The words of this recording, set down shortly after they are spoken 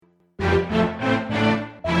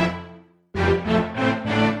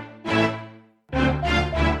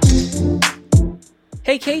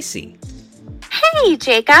Casey. Hey,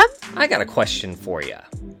 Jacob. I got a question for you.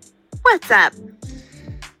 What's up?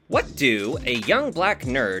 What do a young black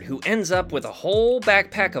nerd who ends up with a whole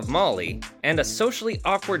backpack of Molly and a socially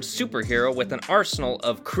awkward superhero with an arsenal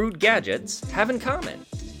of crude gadgets have in common?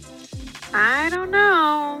 I don't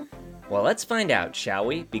know. Well, let's find out, shall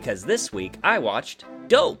we? Because this week I watched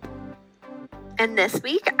Dope. And this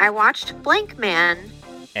week I watched Blankman.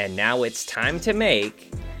 And now it's time to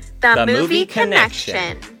make The movie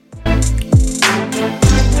connection.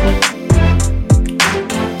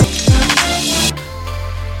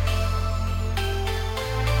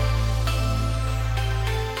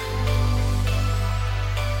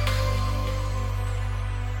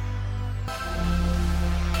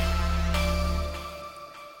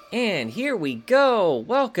 And here we go.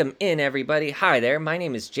 Welcome in, everybody. Hi there, my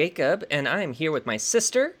name is Jacob, and I'm here with my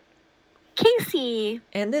sister, Casey.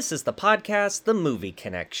 And this is the podcast, The Movie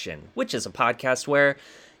Connection, which is a podcast where,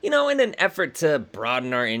 in an effort to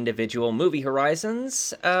broaden our individual movie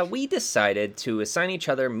horizons, we decided to assign each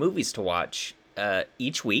other movies to watch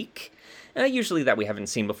each week, usually that we haven't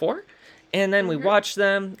seen before. And then we watch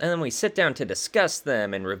them, and then we sit down to discuss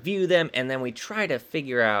them and review them, and then we try to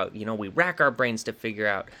figure out, we rack our brains to figure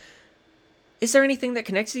out, is there anything that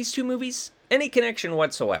connects these two movies? Any connection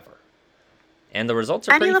whatsoever? And the results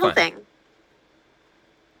are pretty fun. Any little thing.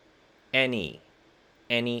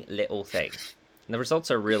 Any little thing. And the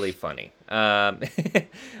results are really funny.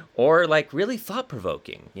 Or, really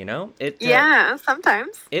thought-provoking, Yeah,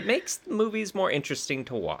 sometimes. It makes the movies more interesting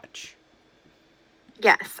to watch.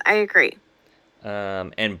 Yes, I agree.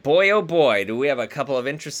 And boy, oh boy, do we have a couple of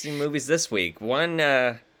interesting movies this week. One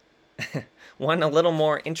one a little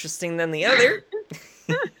more interesting than the other.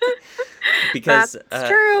 Because that's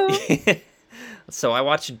true. So I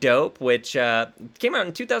watched Dope, which came out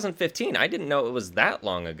in 2015. I didn't know it was that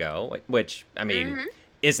long ago, which,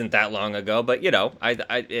 isn't that long ago, but,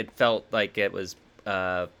 it felt like it was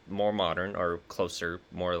more modern or closer,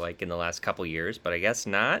 more like in the last couple years, but I guess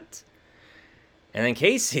not. And then,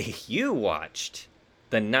 Casey, you watched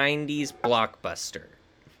the 90s blockbuster.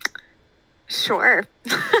 Sure.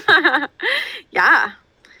 Yeah,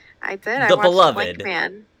 I did. The I watched beloved.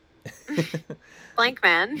 Blankman.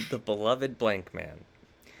 Blankman. The beloved Blankman.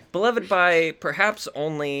 Beloved by perhaps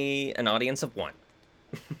only an audience of one.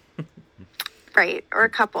 Right, or a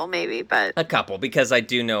couple maybe, but... A couple, because I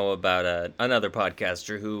do know about another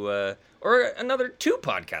podcaster who, or another two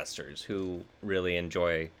podcasters who really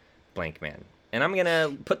enjoy Blankman. And I'm going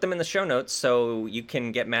to put them in the show notes so you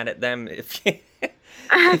can get mad at them if you...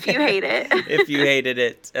 if you hate it. If you hated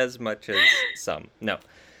it as much as some. No.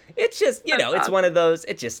 It's just, it's one of those,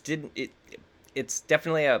 it just didn't... It's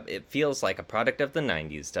definitely it feels like a product of the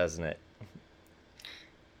 90s, doesn't it?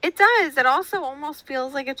 It does. It also almost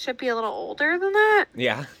feels like it should be a little older than that.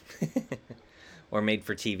 Yeah. Or made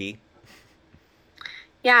for TV.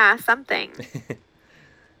 Yeah, something.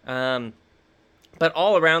 But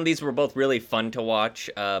all around, these were both really fun to watch.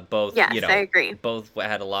 Both, yes, I agree. Both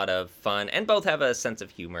had a lot of fun, and both have a sense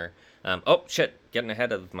of humor. Oh, shit. Getting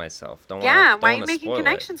ahead of myself. Why are you making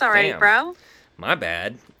connections already, Damn. bro? My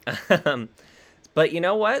bad. But you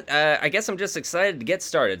know what? I guess I'm just excited to get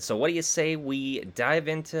started. So what do you say we dive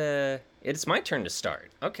into... It's my turn to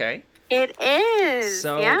start. Okay. It is.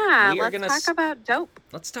 So yeah, let's talk about Dope.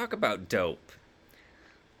 Let's talk about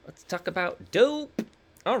Dope.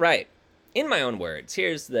 All right. In my own words,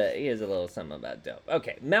 here's a little something about Dope.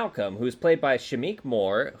 Okay, Malcolm, who's played by Shameik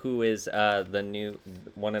Moore, who is the new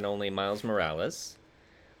one and only Miles Morales.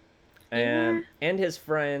 And his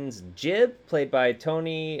friends Jib, played by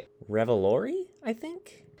Tony Revolori, I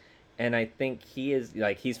think. And I think he is,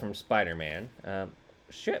 he's from Spider-Man.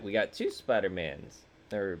 We got two Spider-Mans.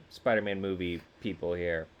 They're Spider-Man movie people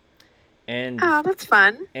here. And oh, that's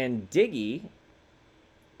fun. And Diggy,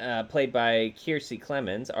 played by Kiersey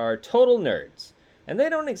Clemens, are total nerds. And they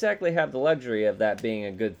don't exactly have the luxury of that being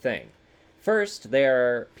a good thing. First, they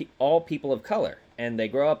are all people of color. And they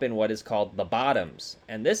grow up in what is called the bottoms.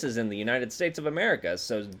 And this is in the United States of America,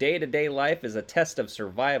 so day-to-day life is a test of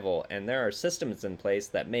survival, and there are systems in place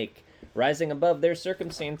that make rising above their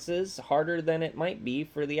circumstances harder than it might be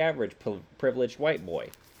for the average privileged white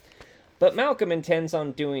boy. But Malcolm intends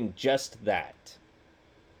on doing just that.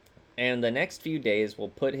 And the next few days will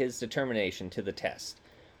put his determination to the test.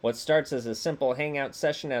 What starts as a simple hangout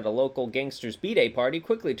session at a local gangster's B-Day party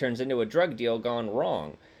quickly turns into a drug deal gone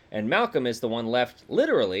wrong. And Malcolm is the one left,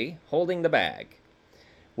 literally, holding the bag.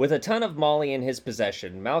 With a ton of Molly in his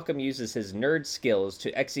possession, Malcolm uses his nerd skills to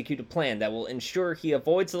execute a plan that will ensure he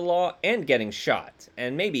avoids the law and getting shot,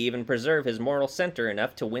 and maybe even preserve his moral center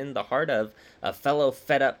enough to win the heart of a fellow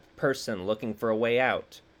fed up person looking for a way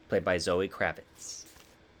out, played by Zoe Kravitz.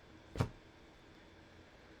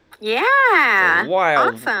 Yeah. A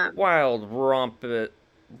wild, Awesome. wild rompus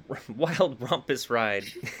ride. I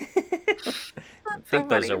That's so think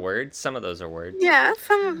those funny. are words. Some of those are words. Yeah,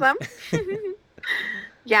 some of them.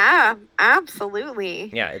 Yeah,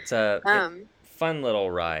 absolutely. Yeah, it's a Um, fun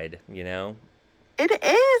little ride, you know? it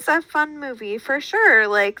is a fun movie for sure.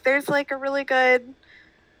 Like, there's like a really good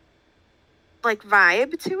like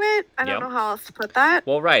vibe to it. I don't Yep. know how else to put that.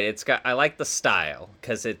 Well, right. I like the style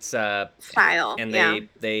because it's Style. and Yeah.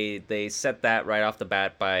 they set that right off the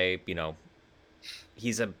bat by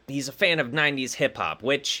he's a fan of '90s hip hop,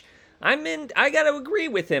 which I gotta agree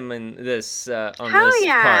with him in this on Hell this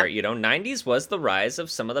yeah. part. '90s was the rise of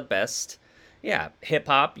some of the best, yeah, hip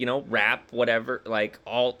hop, rap, whatever, like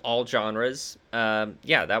all genres.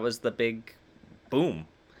 Yeah, that was the big boom.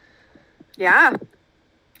 Yeah.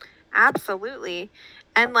 Absolutely.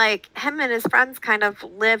 And like him and his friends kind of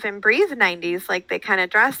live and breathe 90s. Like they kind of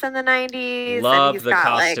dress in the 90s and Love he's the got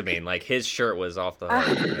costuming. Like his shirt was off the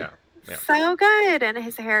hook. Yeah. Yeah. So good. And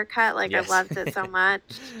his haircut, like Yes. I loved it so much.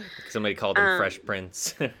 Somebody called him Fresh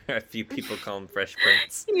Prince. A few people call him Fresh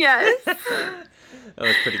Prince. Yes. That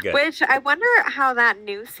was pretty good. Which I wonder how that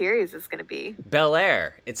new series is going to be. Bel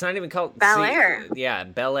Air. It's not even called Bel Air. Yeah,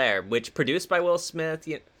 Bel Air, which produced by Will Smith.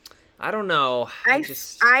 I don't know. I agree.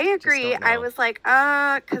 Just don't I know. was like,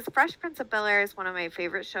 because Fresh Prince of Bel Air is one of my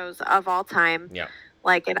favorite shows of all time. Yeah.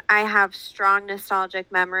 Like, and I have strong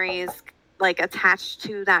nostalgic memories like attached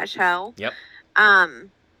to that show. Yep.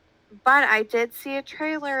 But I did see a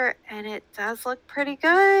trailer and it does look pretty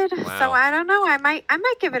good. Wow. So I don't know. I might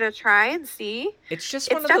give it a try and see. It's just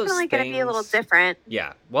It's one of those definitely going to be a little things- different.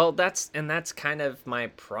 Yeah. Well, that's kind of my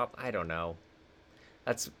I don't know.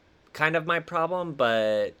 That's kind of my problem,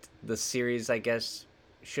 but the series, I guess,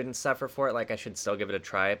 shouldn't suffer for it. Like, I should still give it a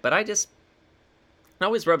try. But it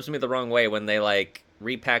always rubs me the wrong way when they like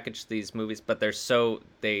repackage these movies, but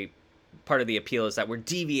part of the appeal is that we're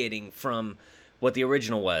deviating from what the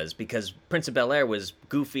original was, because Prince of Bel Air was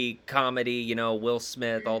goofy comedy, Will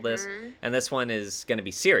Smith, all this, and this one is going to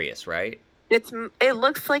be serious, right? It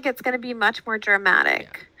looks like it's going to be much more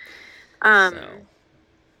dramatic. So.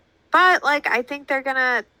 But like I think they're going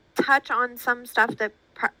to touch on some stuff that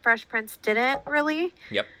Fresh Prince didn't really.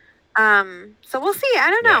 Yep. So we'll see. I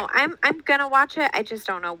don't know. I'm going to watch it. I just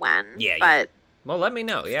don't know when. Yeah. But well, let me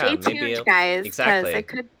know. Yeah. stay tuned, guys, Exactly.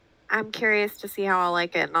 because I'm curious to see how I'll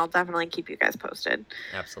like it, and I'll definitely keep you guys posted.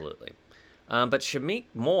 Absolutely. But Shamik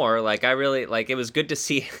Moore, like I really like. It was good to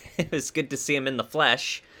see. It was good to see him in the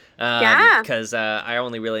flesh. Yeah. Because I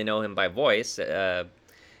only really know him by voice. And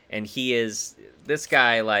this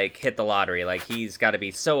guy like hit the lottery. Like he's got to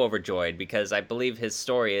be so overjoyed, because I believe his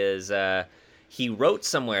story is he wrote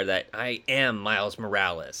somewhere that I am Miles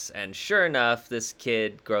Morales, and sure enough, this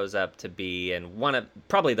kid grows up to be in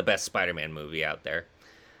probably the best Spider-Man movie out there.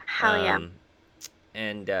 Hell yeah.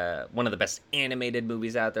 And one of the best animated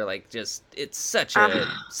movies out there. Like, just it's such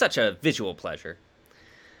a visual pleasure.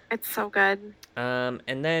 It's so good. And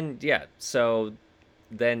then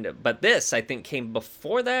but this I think came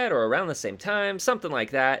before that or around the same time, something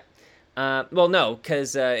like that. Well, no,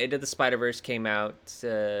 because Into the Spider-Verse came out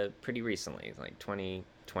pretty recently, like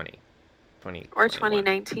 2020, Or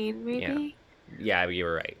 2019, maybe. Yeah, you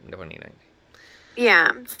were right, 2019.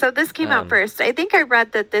 Yeah. So this came out first. I think I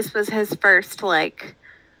read that this was his first like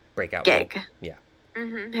breakout gig. role. Yeah.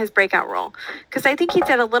 His breakout role, because I think he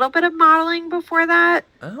did a little bit of modeling before that.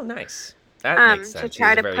 Oh, nice. That makes sense. To try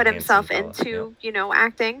He's a to very put himself handsome into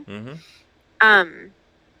acting. Mm-hmm.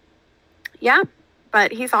 Yeah,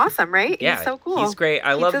 but he's awesome, right? Yeah, he's so cool. He's great. He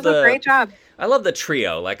does a great job. I love the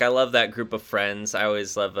trio. Like, I love that group of friends. I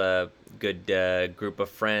always love a good group of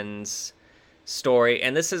friends story.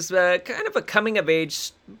 And this is kind of a coming of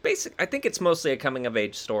age. I think it's mostly a coming of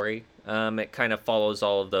age story. It kind of follows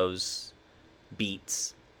all of those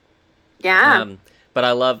beats. Yeah. But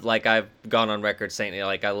I love, like, I've gone on record saying,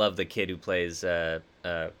 like, I love the kid who plays,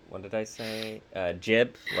 what did I say?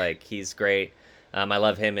 Jib. Like, he's great. I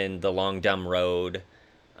love him in The Long Dumb Road.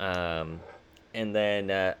 And then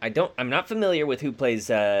I'm not familiar with who plays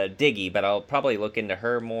Diggy, but I'll probably look into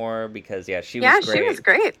her more, because she was great. She was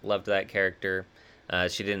great. Loved that character.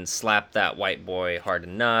 She didn't slap that white boy hard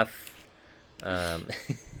enough.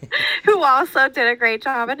 Who also did a great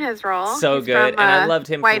job in his role. So He's good, from, and I loved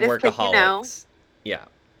him from Whitest Kid You Workaholics. Know. Yeah.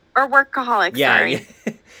 Or workaholic, Yeah, yeah.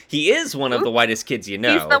 sorry. He is one of the Oops. whitest kids you He's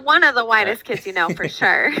know. the one of the Uh, whitest kids you know for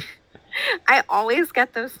sure. I always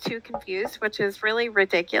get those two confused, which is really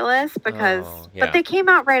ridiculous because, oh, but yeah. they came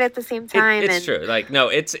out right at the same time, It's and true. Like,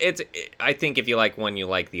 no, I think if you like one, you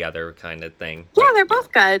like the other kind of thing. yeah, But, they're you know,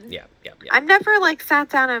 both good. yeah, yeah, yeah. I've never like sat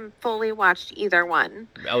down and fully watched either one,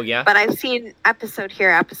 Oh, yeah? but I've seen episode here,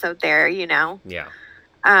 episode there, you know. Yeah.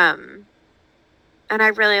 And I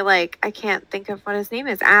really like, I can't think of what his name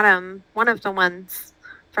is. Adam, one of the ones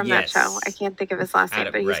from that show. I Yes. can't think of his last name,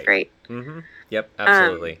 Adam, but he's right. great. Mm-hmm. Yep, Um,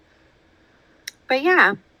 absolutely. but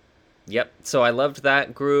yeah, Yep. So I loved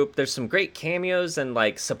that group. There's some great cameos and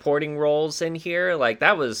like supporting roles in here. Like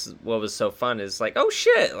that was what was so fun is like, oh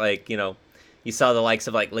shit, like, you know, you saw the likes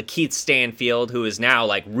of like Lakeith Stanfield, who is now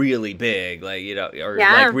like really big, like, you know, or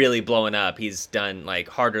yeah, like really blowing up. He's done like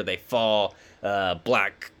Harder They Fall,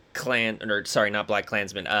 Black Clan, or sorry, not Black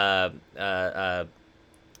Klansman,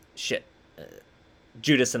 shit,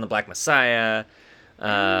 Judas and the Black Messiah,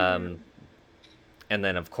 mm, and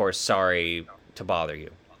then of course, Sorry to Bother You.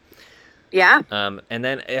 yeah. And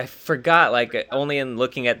then I forgot, like, only in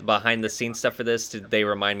looking at the behind the scenes stuff for this did they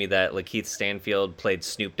remind me that Lakeith Stanfield played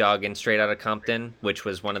Snoop Dogg in Straight Outta Compton, which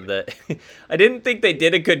was one of the. I didn't think they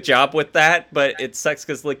did a good job with that, but it sucks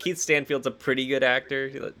because Lakeith Stanfield's a pretty good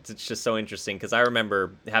actor. It's just so interesting because I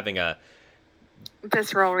remember having a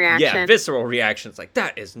Visceral reaction. visceral reaction. It's like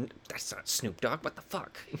that's not Snoop Dogg. What the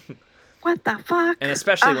fuck? What the fuck? And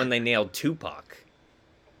especially when they nailed Tupac.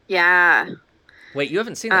 Yeah. Wait, you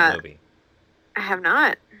haven't seen that movie? I have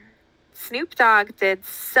not. Snoop Dogg did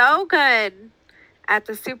so good at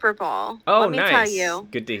the Super Bowl. Oh, Let me nice. tell you.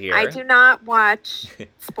 Good to hear. I do not watch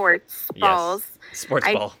sports Yes. balls. Sports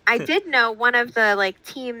ball. I did know one of the like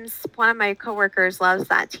teams. One of my coworkers loves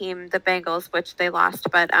that team, the Bengals, which they lost.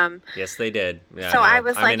 But Yes, they did. Yeah, so no, I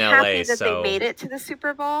was I'm like in happy LA, that so they made it to the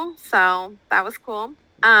Super Bowl. So that was cool.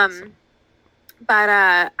 awesome. But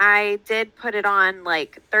I did put it on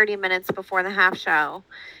like 30 minutes before the half show,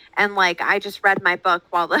 and like I just read my book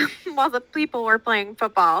while the while the people were playing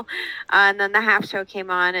football, and then the half show came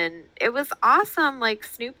on, and it was awesome. Like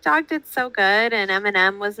Snoop Dogg did so good, and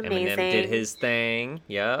Eminem was amazing. Eminem did his thing.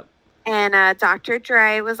 Yep. And Dr.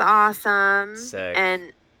 Dre was awesome. Sick.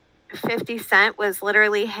 And 50 Cent was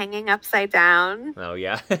literally hanging upside down. Oh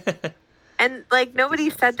yeah. And like 50 nobody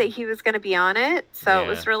Cent said was that he was going to be on it, so it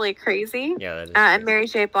was Yeah. really crazy. Yeah, that is And crazy. Mary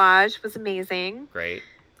J. Blige was amazing. Great.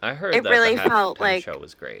 I heard It that really the felt halftime like show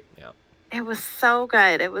was great. Yeah. it was so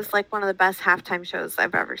good. It was like one of the best halftime shows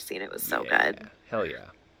I've ever seen. It was so Yeah. good. Hell yeah.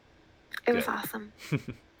 It was Good. awesome.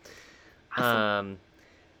 Awesome.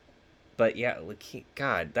 But yeah,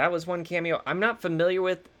 God, that was one cameo. I'm not familiar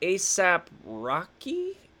with ASAP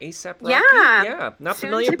Rocky. ASAP Rocky. Yeah. Yeah. Not soon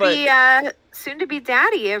familiar, to but be soon to be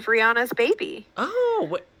daddy of Rihanna's baby.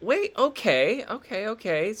 oh, wait, okay.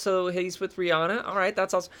 So he's with Rihanna. All right,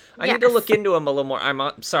 that's awesome. I need to Yes. look into him a little more.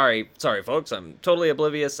 Sorry, folks. I'm totally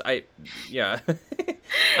oblivious. Yeah,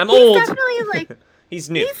 I'm He's old. definitely like He's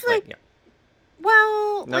new. he's like- yeah.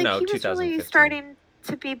 well, No, like no, he was really 2015. starting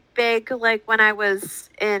to be big like when I was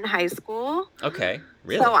in high school. Okay,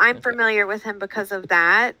 really. So I'm Okay. familiar with him because of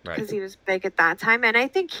that, Right. because he was big at that time, and I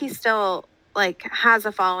think he still like has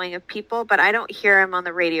a following of people, but I don't hear him on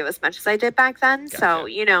the radio as much as I did back then. So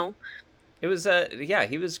Gotcha. you know, It was yeah,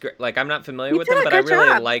 he was great. Like I'm not familiar He with did him, a but I good really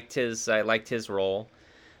job. liked his role.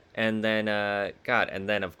 And then and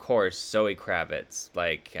then of course Zoe Kravitz,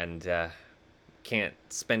 like, and can't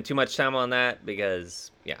spend too much time on that because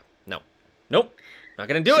nope, not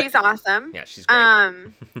gonna do she's it. awesome. Yeah, she's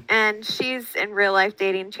great. And she's in real life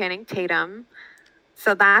dating Channing Tatum.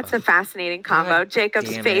 So that's a fascinating combo. God Jacob's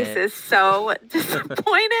damn face it. is so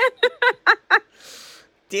disappointed.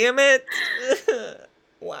 Damn it!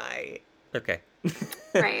 Why? Okay.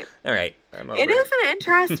 Right. All right. I'm over It is an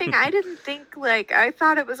interesting. I didn't think like I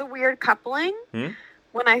thought it was a weird coupling Hmm?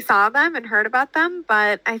 when I saw them and heard about them,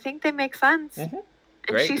 but I think they make sense. Mhm. And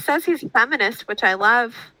Great. she says he's feminist, which I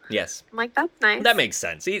love. Yes, I'm like, that's nice. that makes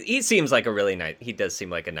sense. He seems like a really nice. He does seem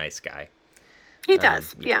like a nice guy. He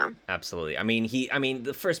does. Yeah. Absolutely. I mean,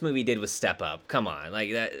 the first movie he did was Step Up. Come on,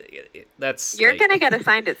 like that. That's You're like, gonna get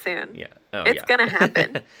assigned it soon. Yeah. Oh, It's yeah. gonna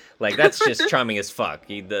happen. Like that's just charming as fuck.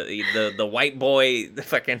 The white boy, the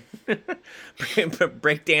fucking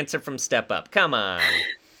break dancer from Step Up. Come on.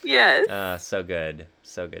 Yes. So good.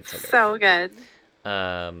 So good. So good. So good.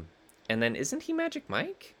 And then isn't he Magic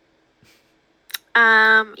Mike?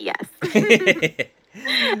 Yes.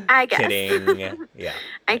 I guess. Kidding. Yeah.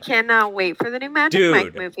 I cannot wait for the new Magic Mike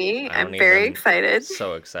Dude, movie. I don't I'm very even excited.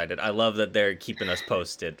 so excited. I love that they're keeping us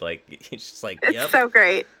posted. Like it's just like, It's yep. so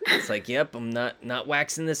great. It's like, yep, I'm not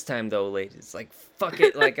waxing this time though, lady. It's like, fuck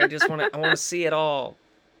it. Like I want to see it all.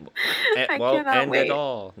 I Well, cannot end it wait.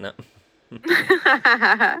 all. No.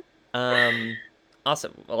 Um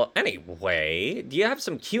awesome. Well, anyway, do you have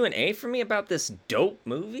some Q&A for me about this dope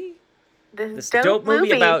movie? This This dope dope movie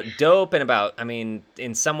movie. about dope and about, I mean,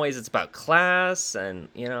 in some ways it's about class and,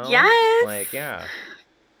 Yes. like, yeah.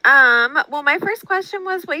 Well, my first question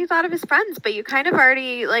was what you thought of his friends, but you kind of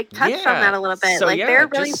already like touched on Yeah. that a little bit. So Like yeah, they're a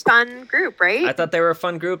really just fun group, I right? thought they were a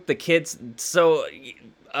fun group. The kids, so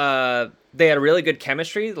they had a really good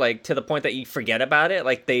chemistry, like to the point that you forget about it.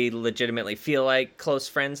 Like they legitimately feel like close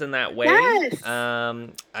friends in that way. Yes.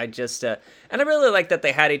 I just and I really like that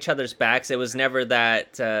they had each other's backs. It was never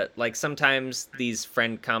that like sometimes these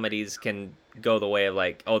friend comedies can go the way of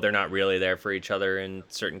like, oh, they're not really there for each other in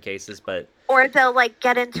certain cases, but Or they'll like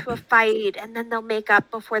get into a fight and then they'll make up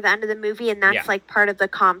before the end of the movie and yeah, that's like part of the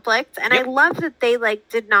conflict. And I yep, love that they like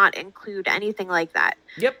did not include anything like that.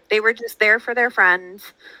 yep, They were just there for their friends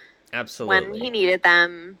when he absolutely. needed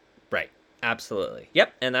them. Right. Absolutely.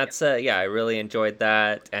 Yep. And that's yeah, I really enjoyed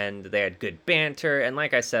that and they had good banter and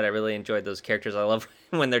like I said I really enjoyed those characters. I love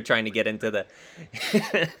when they're trying to get into the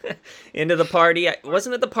into the party.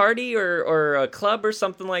 Wasn't it the party or a club or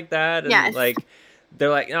something like that and Yes. like they're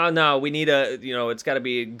like, "Oh no, we need a, it's got to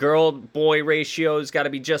be girl boy ratio's got to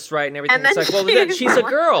be just right and everything." And It's then like, "Well, she's she's a like,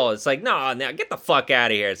 girl." It's like, "No, now get the fuck out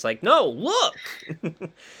of here." It's like, "No, look." that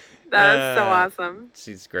was so awesome.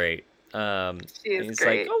 She's great. She And is he's like,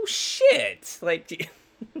 great. "Oh shit!" Like,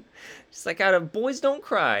 she's like, "Out of boys don't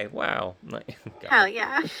cry." Wow, like, Hell God,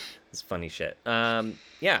 yeah. it's funny shit.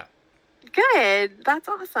 Yeah. Good. That's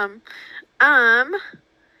awesome. Um,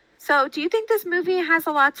 so do you think this movie has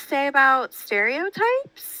a lot to say about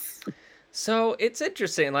stereotypes? So it's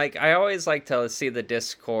interesting. Like, I always like to see the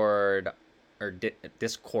Discord or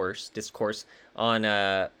discourse on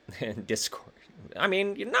Discord. I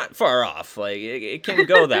mean, you're not far off. Like, it can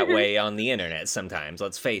go that way on the internet sometimes.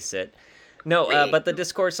 Let's face it. No, Right. but the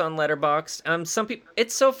discourse on Letterboxd. Some people.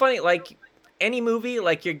 It's so funny. Like any movie,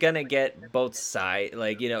 like you're gonna get both sides.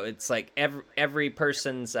 Like it's like every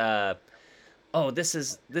person's. Oh, this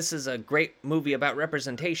is a great movie about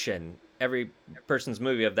representation. Every person's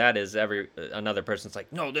movie of that is every another person's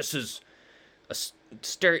like, no, this is a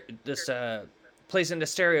this plays into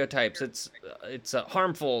stereotypes. It's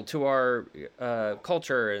harmful to our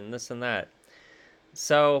culture and this and that.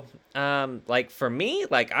 So, like for me,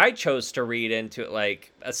 like I chose to read into it,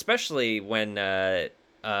 like especially when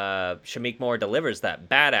Shamik Moore delivers that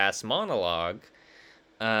badass monologue,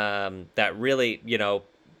 that really,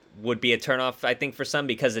 would be a turnoff, I think, for some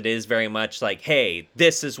because it is very much like, hey,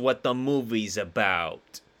 this is what the movie's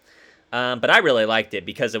about. But I really liked it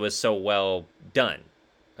because it was so well done.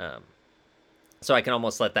 Um, so I can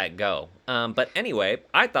almost let that go. But anyway,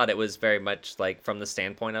 I thought it was very much like from the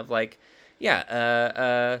standpoint of like,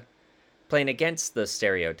 yeah, playing against the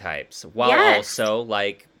stereotypes while Yes. also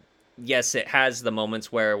like, yes, it has the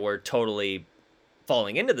moments where we're totally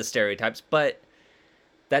falling into the stereotypes, but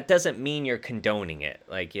that doesn't mean you're condoning it.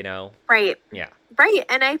 Like, Right. yeah, Right.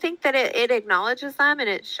 And I think that it acknowledges them and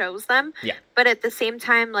it shows them. yeah, But at the same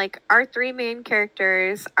time, like our three main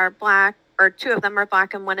characters are black, or two of them are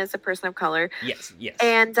black and one is a person of color. yes, yes,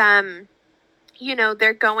 And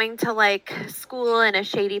they're going to like school in a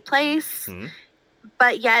shady place,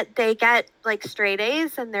 but yet they get like straight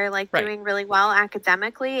A's and they're like right, doing really well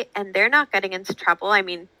academically and they're not getting into trouble. I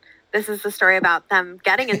mean, this is the story about them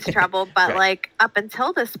getting into trouble, but right, like up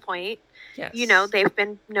until this point, yes. they've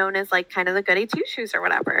been known as like kind of the goody two shoes or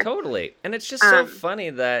whatever. Totally. And it's just so Um, funny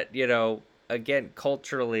that, again,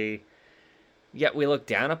 culturally, yet we look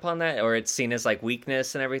down upon that or it's seen as like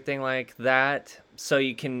weakness and everything like that. So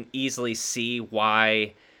you can easily see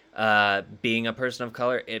why being a person of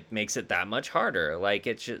color, it makes it that much harder. Like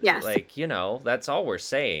it's just yes. like, that's all we're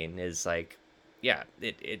saying is like, yeah,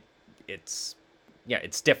 it's yeah,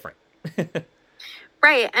 it's different.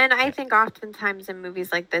 Right. And I Yeah. think oftentimes in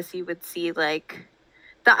movies like this, you would see like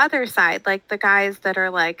the other side, like the guys that are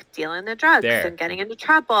like dealing the drugs There. and getting into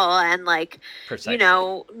trouble and like, Precisely.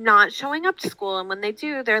 not showing up to school. And when they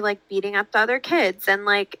do, they're like beating up the other kids. And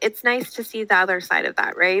like, it's nice to see the other side of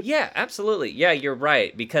that, right? Yeah, absolutely. Yeah, you're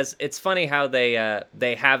right because it's funny how they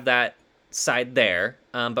have that side there.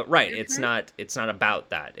 But right, it's Mhm. not about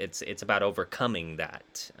that. It's about overcoming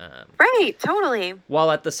that. Right. Totally. While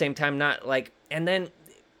at the same time not like, and then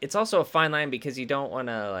it's also a fine line because you don't want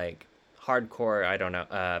to like hardcore, I don't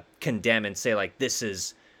know, condemn and say like this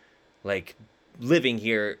is like living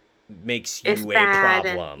here makes It's you a bad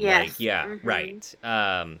and problem. yes. Like, yeah, right.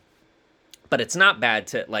 But it's not bad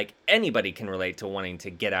to, like, anybody can relate to wanting to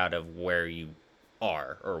get out of where you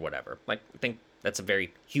are or whatever. Like, I think that's a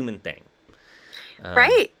very human thing.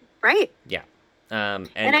 Right. Yeah. And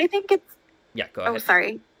I think it's yeah, go oh ahead.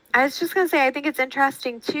 sorry. I was just gonna say I think it's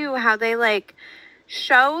interesting too how they like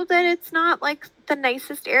show that it's not like the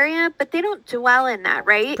nicest area, but they don't dwell in that,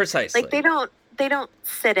 right? Precisely. Like they don't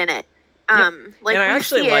sit in it. Yep. Like And I we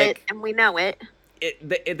actually see like it and we know it.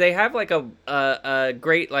 they have like a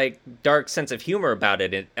great like dark sense of humor about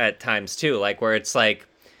it at times too, like where it's like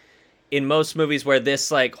in most movies where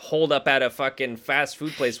this like hold up at a fucking fast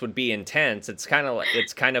food place would be intense, it's kind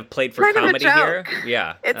of played for Kind of a comedy here. joke.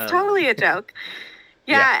 Yeah, It's totally a joke.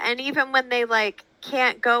 Yeah. Yeah, and even when they like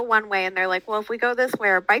can't go one way and they're like, well, if we go this way,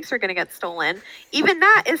 our bikes are going to get stolen. Even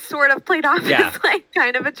that is sort of played off Yeah. as like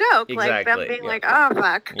kind of a joke, like them Exactly, being yeah. like, oh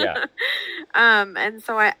fuck. Yeah. And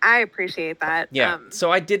so I appreciate that. Yeah.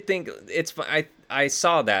 So I did think I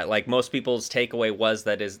saw that like most people's takeaway was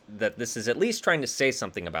that this is at least trying to say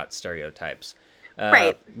something about stereotypes.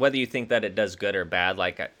 Right. Whether you think that it does good or bad,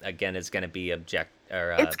 like again, is going to be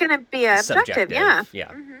it's going to be objective. Yeah.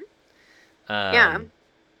 Yeah. Mm-hmm. Yeah.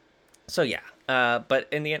 So yeah. But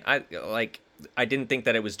in the end, I didn't think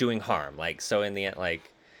that it was doing harm. Like, so in the end,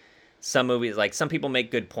 like some movies, like some people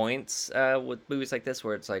make good points with movies like this,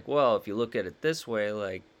 where it's like, well, if you look at it this way,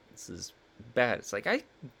 like this is bad. It's like I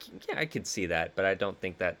could see that, but I don't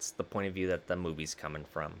think that's the point of view that the movie's coming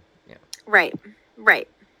from. Yeah. Right.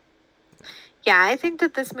 Yeah, I think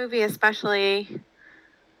that this movie, especially,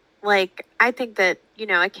 like, I think that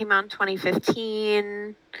it came out in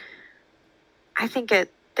 2015. I think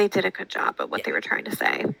they did a good job at what they were trying to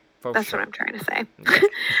say. That's sure. what I'm trying to say.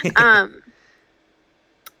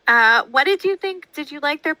 Yeah. What did you think? Did you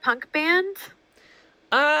like their punk band?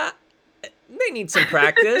 They need some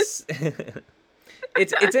practice.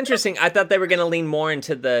 It's interesting. I thought they were gonna lean more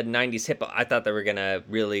into the '90s hip hop. I thought they were gonna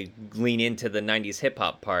really lean into the '90s hip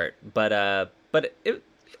hop part, but it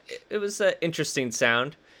was an interesting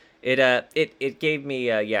sound. It gave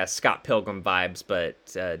me Scott Pilgrim vibes, but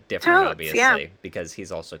different, Totes, obviously, yeah. because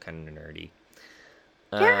he's also kind of nerdy.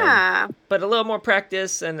 Yeah. But a little more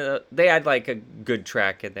practice, and they had like a good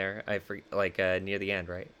track in there. I forget, like near the end,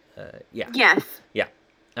 right? Yeah. Yes. Yeah.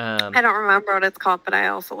 I don't remember what it's called, but I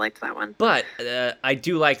also liked that one. But I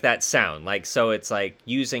do like that sound. Like, so it's like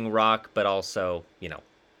using rock, but also,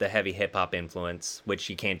 the heavy hip hop influence, which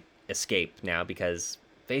you can't escape now because,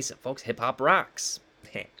 face it, folks, hip hop rocks.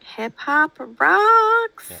 Hip hop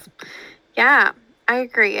rocks. Yeah, I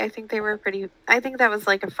agree. I think I think that was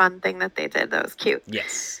like a fun thing that they did. That was cute.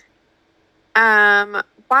 Yes.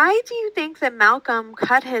 Why do you think that Malcolm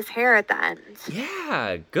cut his hair at the end?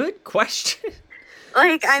 Yeah, good question.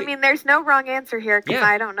 Like, I mean, there's no wrong answer here because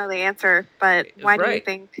I don't know the answer, but why do you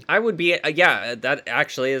think? I would be, that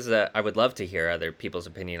actually is I would love to hear other people's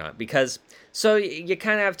opinion on it because, so you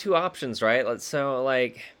kind of have two options, right? So,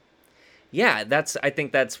 like, yeah, I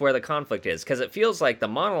think that's where the conflict is because it feels like the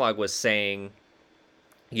monologue was saying,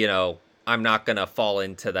 I'm not going to fall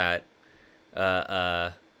into that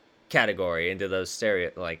category, into those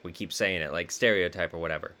like we keep saying it, like stereotype or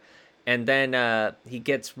whatever. And then he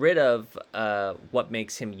gets rid of what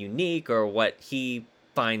makes him unique or what he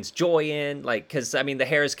finds joy in. Like, because, I mean, the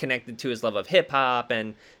hair is connected to his love of hip-hop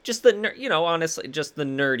and just honestly, just the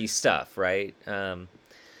nerdy stuff, right? And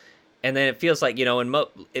then it feels like,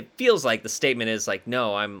 it feels like the statement is like,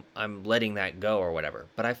 no, I'm letting that go or whatever.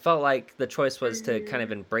 But I felt like the choice was to kind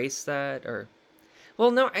of embrace that or... Well,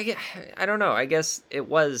 no, I don't know. I guess it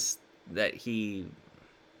was that he...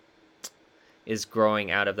 is growing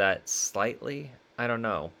out of that slightly. I don't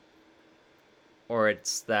know. Or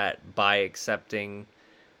it's that by accepting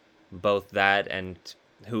both that and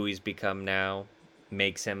who he's become now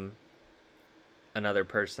makes him another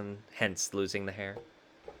person, hence losing the hair.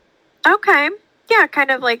 Okay. Yeah, kind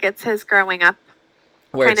of like it's his growing up.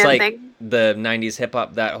 Where kind it's of like thing. The 90s hip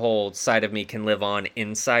hop, that whole side of me can live on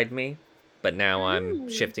inside me, but now I'm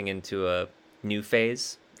shifting into a new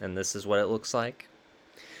phase, and this is what it looks like.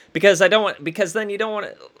 Because then you don't want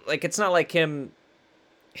to, like, it's not like him,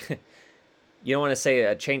 you don't want to say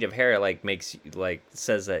a change of hair, like,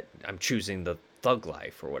 says that I'm choosing the thug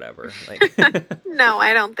life or whatever. Like, no,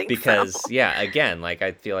 I don't think because, so. yeah, again, like,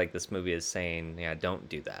 I feel like this movie is saying, yeah, don't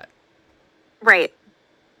do that. Right.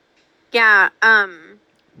 Yeah,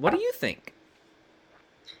 What do you think?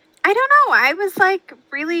 I don't know. I was, like,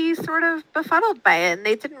 really sort of befuddled by it, and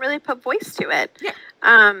they didn't really put voice to it. Yeah.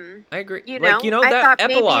 I agree. I that thought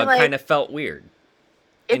epilogue maybe, kind of felt weird.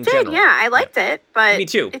 It did, yeah. I liked it, but... Me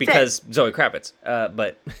too, because Zoe Kravitz.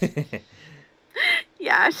 But...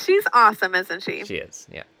 Yeah, she's awesome, isn't she? She is.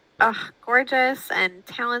 Yeah. Yeah. Ugh, gorgeous and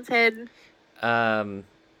talented. Um.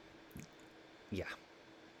 Yeah.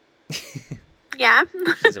 Yeah.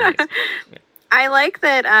 She's amazing. Yeah. I like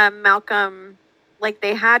that Malcolm, like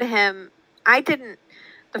they had him. I didn't,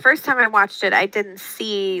 the first time I watched it, I didn't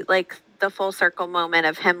see like the full circle moment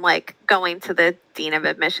of him like going to the dean of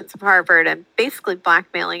admissions of Harvard and basically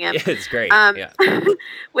blackmailing him It's great. Yeah.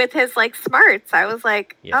 with his like smarts. I was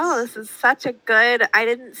like, oh, Yes. this is such a good, I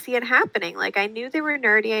didn't see it happening. Like I knew they were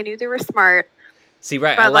nerdy, I knew they were smart, See,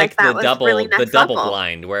 right. I but like liked that was really the next double level.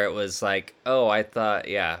 blind where it was like, oh, I thought,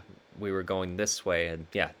 yeah, we were going this way, and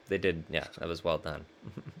yeah, they did. Yeah, that was well done.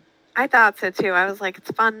 I thought so too. I was like,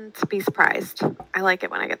 it's fun to be surprised. I like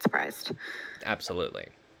it when I get surprised. Absolutely.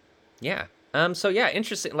 Yeah. So yeah,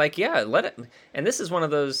 interesting. Like, yeah, let it. And this is one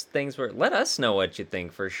of those things where let us know what you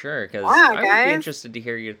think for sure, because Wow, I would be guys. interested to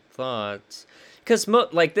hear your thoughts. Because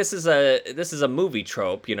like this is a movie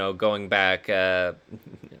trope, you know, going back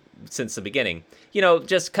since the beginning. You know,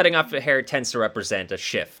 just cutting off the hair tends to represent a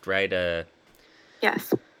shift, right?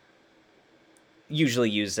 Yes. Usually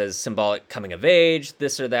used as symbolic coming of age,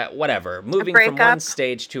 this or that, whatever. Moving from one breakup.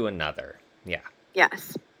 stage to another. Yeah.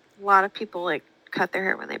 Yes. A lot of people like cut their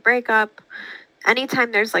hair when they break up.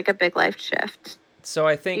 Anytime there's like a big life shift. So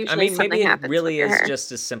I think, I Usually mean, maybe something it happens really with your is hair.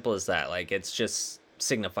 just as simple as that. Like, it's just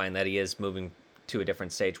signifying that he is moving to a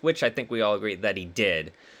different stage, which I think we all agree that he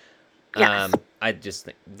did. Yes. I just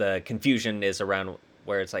think the confusion is around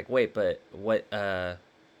where it's like, wait, but what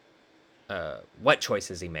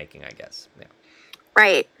choice is he making? I guess. Yeah.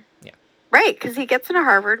 Right. Yeah. Right. Because he gets into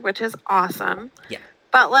Harvard, which is awesome. Yeah.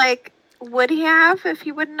 But like, would he have if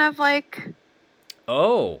he wouldn't have like?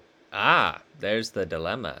 Oh, there's the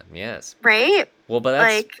dilemma. Yes. Right. Well, but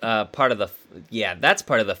that's Like, part of the that's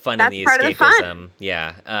part of the fun and that's the part of the escapism. fun.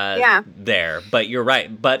 Yeah. Yeah. There, but you're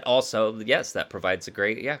right. But also, yes, that provides a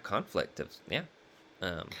great conflict of good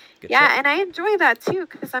Yeah, shit. and I enjoy that too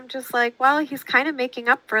because I'm just like, well, he's kind of making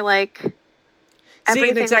up for like See, and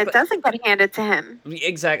everything exactly, that doesn't get handed to him.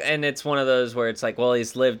 exactly, and it's one of those where it's like, well,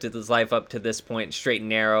 he's lived his life up to this point, straight and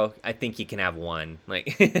narrow. I think he can have one,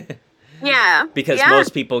 like, Yeah. because Yeah.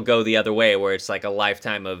 most people go the other way, where it's like a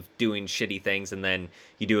lifetime of doing shitty things, and then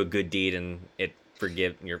you do a good deed, and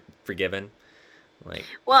you're forgiven. Like,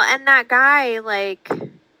 Well, and that guy, like,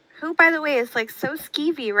 who, by the way, is like so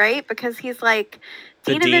skeevy, right? Because he's like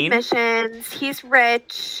the dean of dean, admissions. He's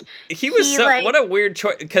rich. he was He, so like- what a weird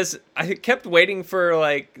choice, because I kept waiting for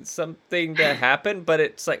like something to happen, but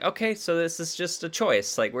it's like, okay, so this is just a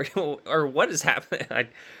choice, like we're or what is happening?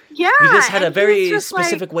 Yeah. He just had a and very he's just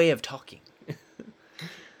specific way of talking.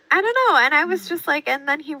 I don't know. And I was just like, and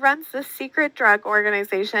then he runs this secret drug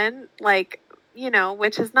organization, like,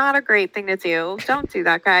 which is not a great thing to do. Don't do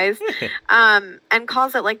that, guys. And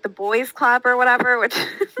calls it like the boys club or whatever, which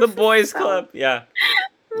The boys so- club, yeah.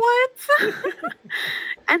 what?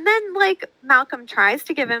 And then like Malcolm tries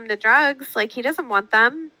to give him the drugs, like he doesn't want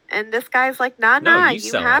them. And this guy's like, nah, No, you you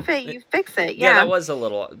sell have them. it, you fix it. Yeah,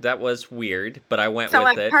 Yeah. that was weird, but I went So with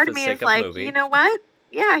like it part for of the me sake is of like, movie. you know what?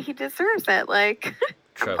 Yeah, he deserves it. Like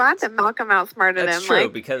I'm Tropes. glad that Malcolm outsmarted That's him. true,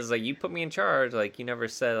 Like, because like you put me in charge, like you never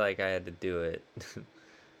said like I had to do it.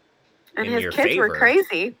 and in his your kids were favor.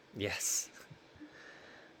 crazy. Yes.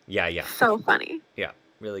 Yeah. So funny. Yeah.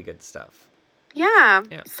 Really good stuff. Yeah,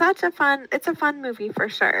 Yeah. It's a fun movie for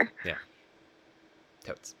sure.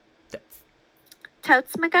 Totes.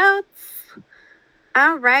 Totes my goats.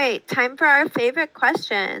 All right, time for our favorite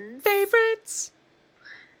questions. Favorites.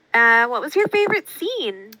 What was your favorite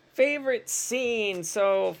scene? Favorite scene.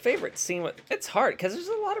 So favorite scene. It's hard because there's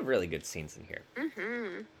a lot of really good scenes in here.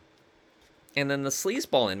 Mm-hmm. And then the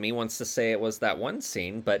sleazeball in me wants to say it was that one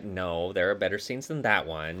scene, but no, there are better scenes than that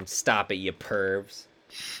one. Stop it, you pervs.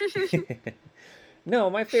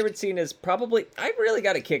 No, my favorite scene is probably, I really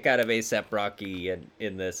got a kick out of A$AP Rocky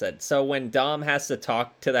in this. So when Dom has to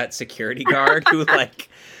talk to that security guard who like,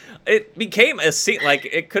 it became a scene, like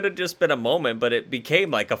it could have just been a moment, but it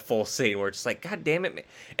became like a full scene where it's like, God damn it, man.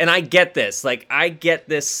 And I get this, like I get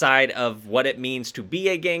this side of what it means to be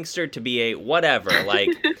a gangster, to be a whatever. Like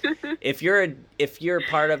if you're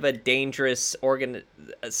part of a dangerous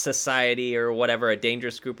society or whatever, a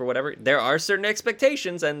dangerous group or whatever, there are certain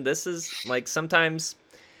expectations, and this is like sometimes,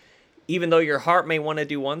 even though your heart may want to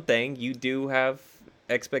do one thing, you do have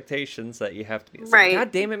expectations that you have to be. It's Right. Like,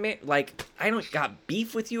 God damn it, man! Like I don't got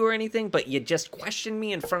beef with you or anything, but you just questioned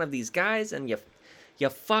me in front of these guys, and you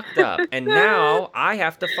fucked up, and now I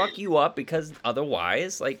have to fuck you up because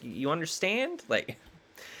otherwise, like, you understand, like.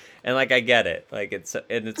 And like I get it, like it's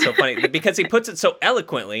so funny because he puts it so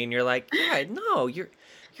eloquently, and you're like, yeah, no, you're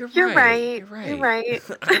You're right, right. You're right.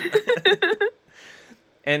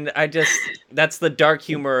 And that's the dark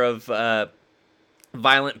humor of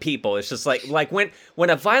violent people. It's just like when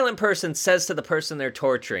a violent person says to the person they're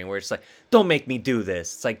torturing, where it's like, "Don't make me do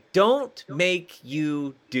this." It's like, "Don't make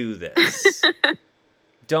you do this.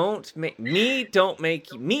 Don't make me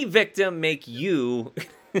victim make you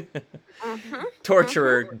Mhm.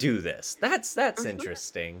 torturer Mhm. do this." That's Mhm.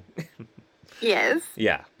 interesting. Yes.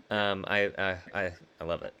 Yeah. I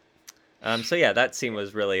love it. So yeah, that scene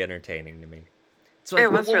was really entertaining to me. It's like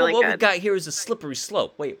It was really what we good. got here is a slippery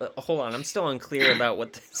slope. Wait, hold on. I'm still unclear about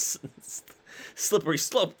what this slippery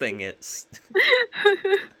slope thing is.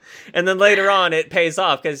 And then later on, it pays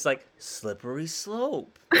off because it's like slippery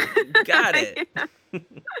slope. Got it.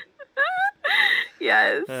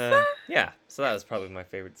 Yes. Yeah. So that was probably my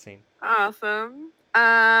favorite scene. Awesome.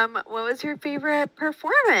 What was your favorite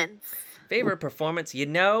performance? Favorite performance,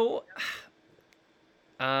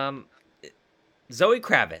 um, Zoe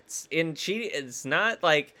Kravitz, and she is not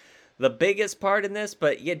like the biggest part in this,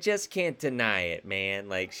 but you just can't deny it, man.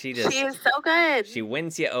 Like She is so good. she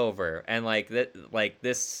wins you over, and like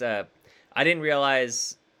this, I didn't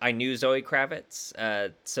realize I knew Zoe Kravitz.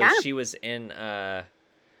 So Yeah.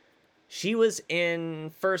 she was in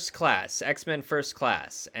First Class, X-Men First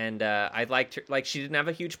Class, and I liked her. Like she didn't have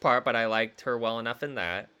a huge part, but I liked her well enough in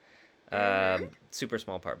that. Mhm. Super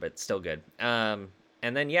small part, but still good.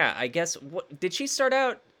 And then yeah, I guess what did she start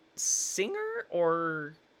out singer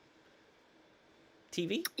or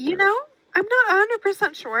TV? You know, I'm not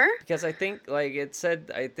 100% sure. Because I think like it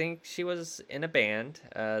said I think she was in a band.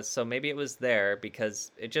 So maybe it was there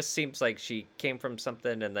because it just seems like she came from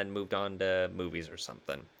something and then moved on to movies or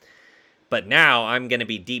something. But now I'm going to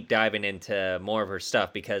be deep diving into more of her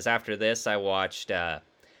stuff because after this I watched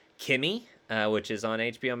Kimmy, which is on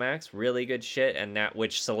HBO Max. Really good shit, and that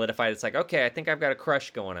which solidified. It's like, okay, I think I've got a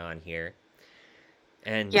crush going on here.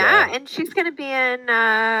 And Yeah, and she's gonna be in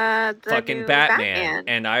the fucking new Batman, Batman.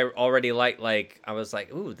 and I already like I was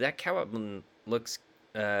like, ooh, that Catwoman looks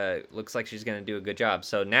like she's gonna do a good job.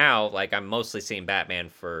 So now, like, I'm mostly seeing Batman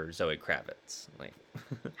for Zoe Kravitz. Like,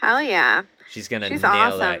 Hell yeah, she's gonna she's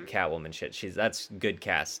nail that awesome. Catwoman shit. That's good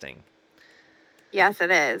casting. Yes, it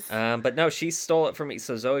is. But no, she stole it from me.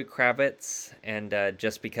 So Zoe Kravitz, and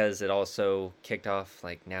just because it also kicked off,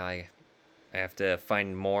 like now I have to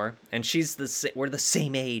find more. And we're the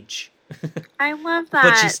same age, I love but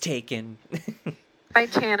that she's taken, by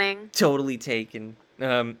Channing. totally taken.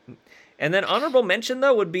 And then honorable mention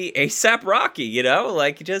though would be ASAP Rocky.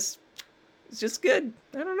 Like it's just good.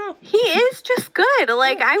 I don't know. He is just good.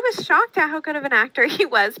 Like Yeah. I was shocked at how good of an actor he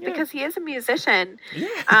was Yeah. because he is a musician. Yeah,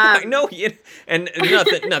 I Um, know. And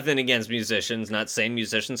nothing against musicians. Not saying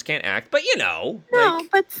musicians can't act, but no,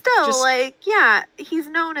 but still, just like, yeah, he's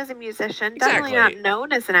known as a musician. Definitely not exactly,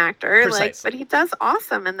 known as an actor. Like, but precisely. he does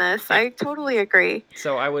awesome in this. Yeah. I totally agree.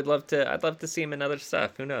 So I'd love to see him in other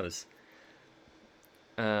stuff. Who knows?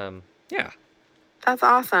 Yeah. That's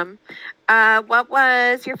awesome. What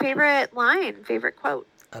was your favorite line, favorite quote?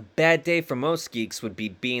 A bad day for most geeks would be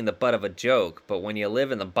being the butt of a joke, but when you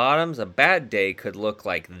live in the bottoms, a bad day could look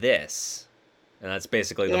like this. And that's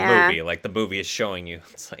basically the Yeah. movie. Like the movie is showing you.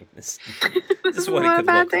 It's like this is what it What a could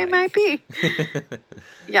bad look day like. might be.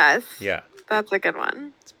 Yes. Yeah, That's a good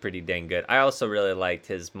one. it's pretty dang good. I also really liked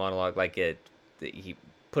his monologue. He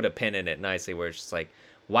put a pin in it nicely, where it's just like,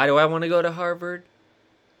 "Why do I want to go to Harvard?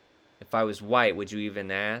 If I was white, would you even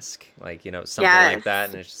ask?" Like something like that. Yes.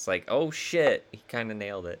 And it's just like, oh shit, he kind of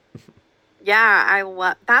nailed it. Yeah, I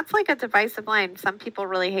love that's like a divisive line. Some people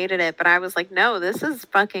really hated it, but I was like, no, this is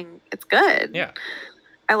fucking it's good. Yeah.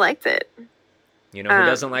 I liked it. You know who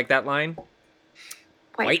doesn't like that line?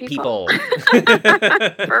 White people.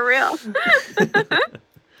 For real.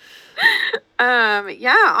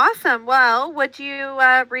 Yeah, awesome. Well, would you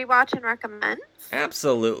rewatch and recommend?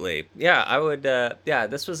 Absolutely. Yeah, I would yeah,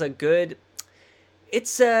 this was a good.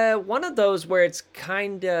 It's one of those where it's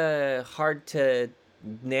kind of hard to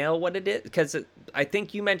nail what it is because I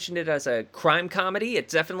think you mentioned it as a crime comedy. It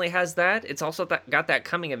definitely has that. It's also got that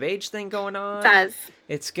coming of age thing going on. It does.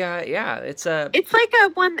 It's got it's a It's like a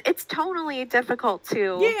one it's tonally difficult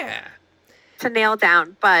yeah. to nail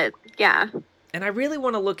down, but yeah. And I really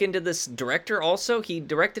want to look into this director also. He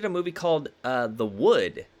directed a movie called The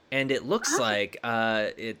Wood, and it looks like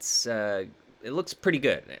it looks pretty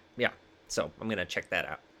good. Yeah. So I'm gonna check that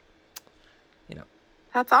out.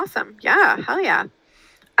 That's awesome. Yeah, hell yeah.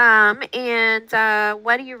 And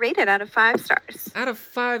what do you rate it out of 5 stars? Out of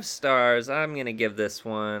 5 stars, I'm gonna give this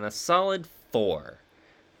one a solid 4.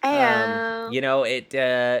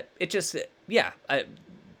 Ayo. It just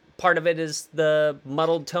part of it is the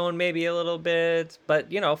muddled tone maybe a little bit,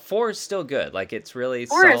 but 4 is still good. Like, it's really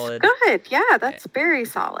 4 is solid. good. Yeah, that's very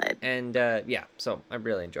solid. And yeah, so I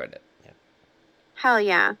really enjoyed it. Yeah. Hell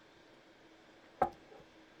yeah.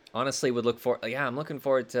 Honestly, I'm looking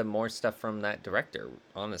forward to more stuff from that director,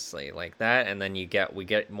 honestly, like that. And then we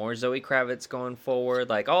get more Zoe Kravitz going forward.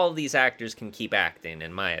 Like, all of these actors can keep acting,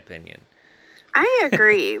 in my opinion. I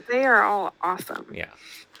agree. They are all awesome. Yeah.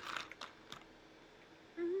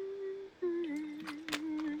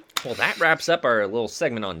 Well, that wraps up our little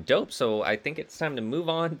segment on dope, so I think it's time to move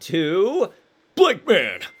on to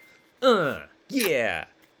Blankman. Yeah.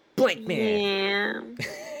 Blankman.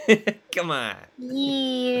 Yeah. Come on.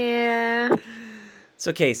 Yeah.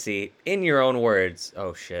 So, Casey, in your own words,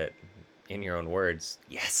 oh shit, in your own words,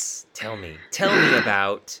 yes, tell me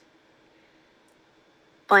about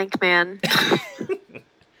Blankman.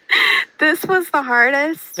 This was the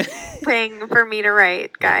hardest thing for me to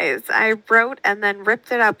write, guys. I wrote and then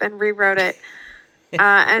ripped it up and rewrote it.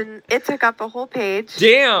 And it took up a whole page.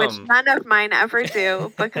 Damn! Which none of mine ever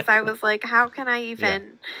do, because I was like, how can I even? Yeah.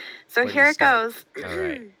 So here it goes. All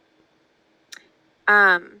right.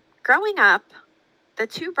 Growing up, the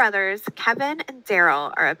two brothers, Kevin and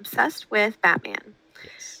Daryl, are obsessed with Batman.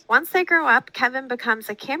 Yes. Once they grow up, Kevin becomes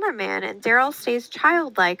a cameraman and Daryl stays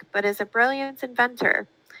childlike but is a brilliant inventor.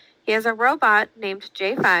 He has a robot named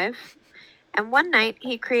J5, and one night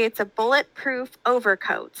he creates a bulletproof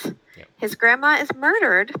overcoat. Yep. His grandma is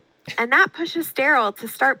murdered, and that pushes Daryl to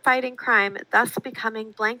start fighting crime, thus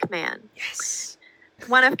becoming Blankman. Yes.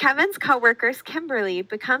 One of Kevin's coworkers, Kimberly,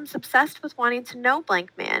 becomes obsessed with wanting to know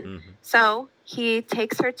Blankman. Mm-hmm. So he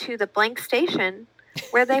takes her to the Blank Station,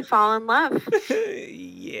 where they fall in love.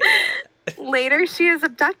 Yeah. Later, she is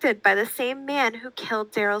abducted by the same man who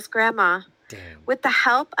killed Daryl's grandma. Damn. With the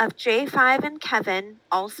help of J5 and Kevin,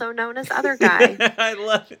 also known as Other Guy. I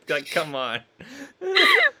love it. Like, come on.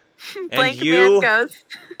 Blankman goes.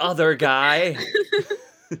 Other Guy.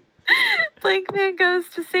 Blankman goes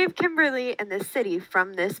to save Kimberly and the city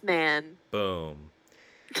from this man. Boom.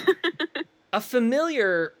 A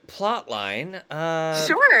familiar plot line.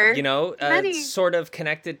 Sure. Sort of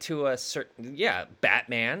connected to a certain,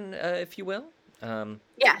 Batman, if you will.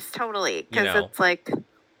 Yes, totally. Because it's like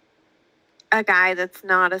a guy that's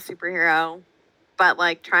not a superhero, but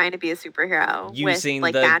like trying to be a superhero. Using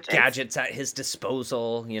with, the like, gadgets at his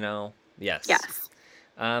disposal, Yes. Yes.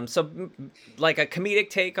 So, like a comedic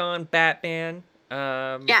take on Batman.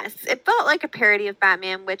 Yes, it felt like a parody of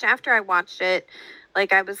Batman, which after I watched it,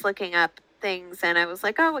 like I was looking up things and I was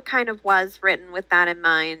like, oh, it kind of was written with that in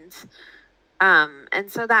mind.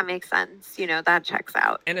 And so that makes sense. That checks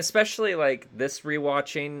out. And especially like this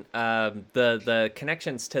rewatching, the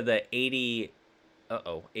connections to the 89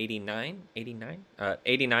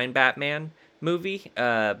 Batman movie,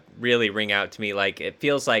 really ring out to me. Like, it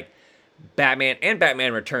feels like Batman and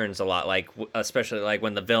Batman Returns a lot, like especially like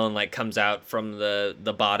when the villain like comes out from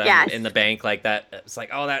the bottom in the bank like that. It's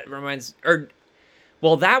like, oh, that reminds that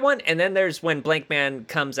one. And then there's when Blankman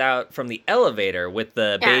comes out from the elevator with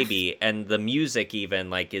the baby, and the music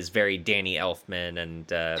even like is very Danny Elfman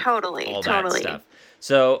and all that stuff.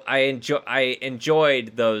 So I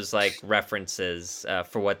enjoyed those like references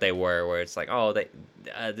for what they were, where it's like, oh,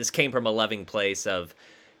 this came from a loving place of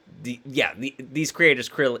these creators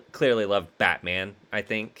clearly love Batman, I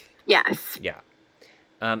think. Yes. Yeah.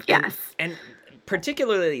 Yes. And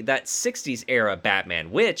particularly that 60s era Batman,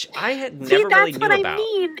 which I had never really knew about. That's what I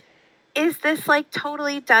mean. Is this like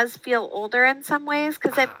totally does feel older in some ways?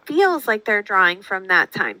 Because it feels like they're drawing from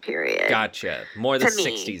that time period. Gotcha. More the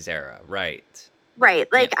 60s era, right.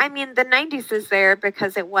 Right. Like, I mean, the 90s is there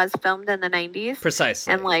because it was filmed in the 90s.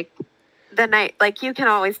 Precisely. And like you can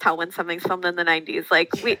always tell when something's filmed in the 90s.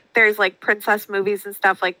 Like, there's like princess movies and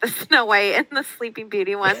stuff, like the Snow White and the Sleeping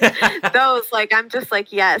Beauty ones. Those, like, I'm just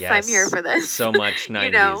like, yes, I'm here for this. So much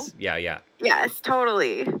 90s. Yeah. Yes,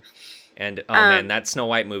 totally. And man, that Snow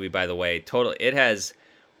White movie, by the way, it has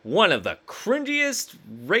one of the cringiest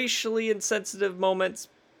racially insensitive moments.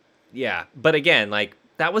 Yeah, but again, like,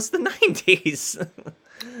 that was the 90s.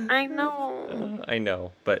 I know. I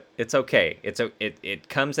know, but it's okay. It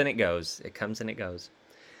comes and it goes. It comes and it goes.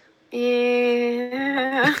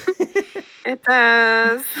 Yeah, it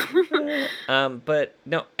does. But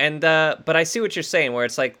no, but I see what you're saying, where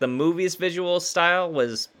it's like the movie's visual style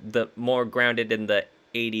was the more grounded in the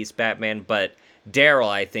 80s Batman, but Daryl,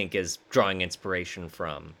 I think, is drawing inspiration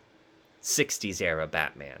from 60s era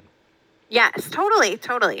Batman. Yes, totally.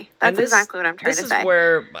 That's exactly what I'm trying to say. This is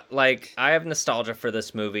where, like, I have nostalgia for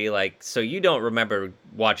this movie. Like, so you don't remember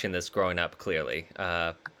watching this growing up, clearly.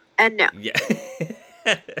 And no. Yeah.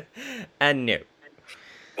 And no.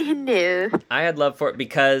 No. I had love for it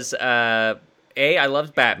because I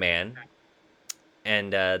loved Batman,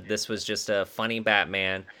 and this was just a funny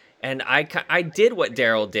Batman. And I did what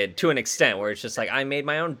Daryl did to an extent, where it's just like I made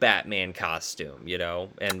my own Batman costume,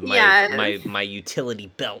 and Yes. my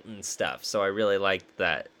utility belt and stuff. So I really liked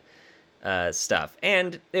that stuff.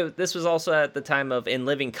 And this was also at the time of In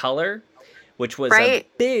Living Color, which was a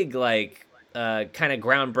Right? big kind of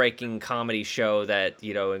groundbreaking comedy show that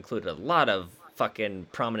included a lot of fucking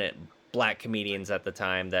prominent black comedians at the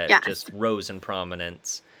time that Yes. just rose in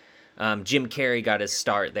prominence. Jim Carrey got his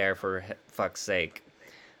start there, for fuck's sake.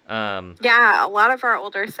 Yeah, a lot of our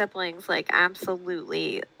older siblings like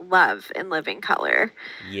absolutely love In Living Color.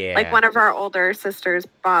 Like Yeah, one of our older sisters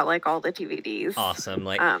bought like all the DVDs. awesome.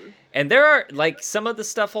 Um, And there are some of the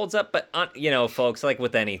stuff holds up, but folks, like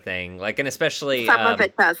with anything, and especially some of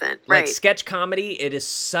it doesn't, like right? sketch comedy, it is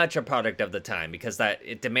such a product of the time because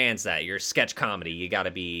it demands that your sketch comedy, you got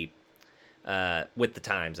to be with the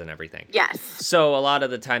times and everything. Yes. So a lot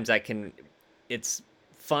of the times it's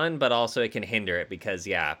fun, but also it can hinder it because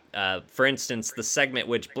for instance, the segment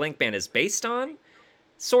which Blankman is based on,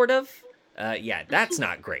 sort of. That's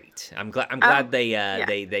not great. I'm glad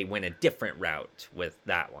they went a different route with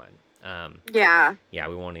that one. Yeah. Yeah,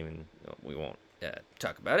 we won't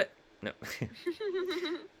talk about it. No.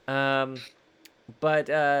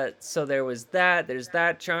 But so there was that. There's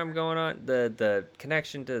that charm going on. The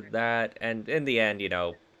connection to that, and in the end,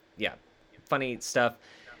 funny stuff.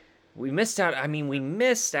 We missed out. I mean, we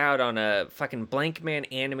missed out on a fucking Blankman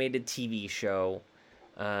animated TV show.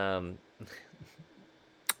 That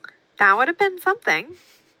would have been something.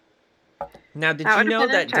 Now, did That you would have know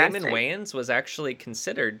been that Damon interesting. Wayans was actually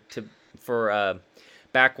considered for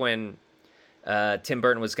back when Tim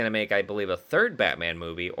Burton was going to make, I believe, a third Batman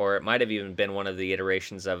movie, or it might have even been one of the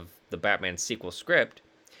iterations of the Batman sequel script.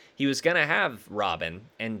 He was going to have Robin,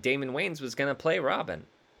 and Damon Wayans was going to play Robin.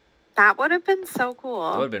 That would have been so It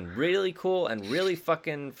cool. would have been really cool and really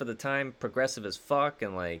fucking, for the time, progressive as fuck,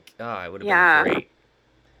 and it would have Yeah. been great.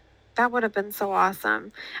 That would have been so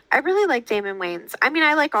awesome. I really like Damon Wayans. I mean,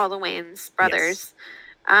 I like all the Wayans brothers.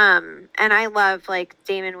 And I love like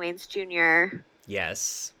Damon Wayans Jr.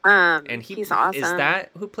 Yes. And He's awesome. Is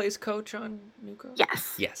that who plays Coach on New Girl?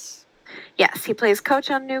 Yes. Yes. Yes, he plays Coach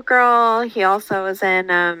on New Girl. He also is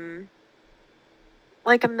in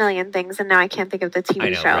like a million things, and now I can't think of the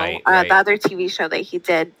TV show. Right. The other TV show that he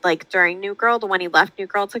did like during New Girl, the one he left New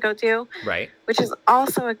Girl to go do. Right. Which is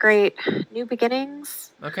also a great New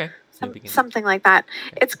Beginnings. Okay. Something like that.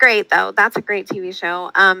 Okay. It's great though. That's a great TV show.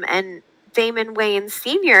 And Damon Wayans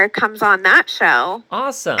Sr. comes on that show.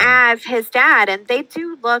 Awesome. As his dad, and they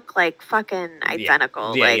do look like fucking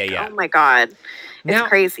identical. Yeah. Oh my god. It's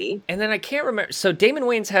crazy. And then I can't remember. So Damon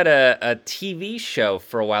Wayans had a TV show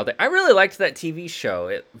for a while. I really liked that TV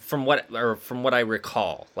show. From what I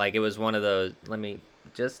recall, it was one of those. Let me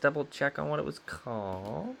just double check on what it was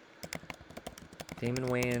called. Damon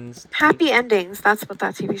Wayans. Happy Endings. That's what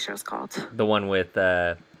that TV show is called. The one with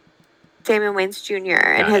Damon Wayans Jr.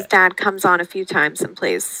 and his dad comes on a few times and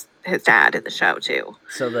plays his dad in the show too.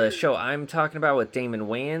 So the show I'm talking about with Damon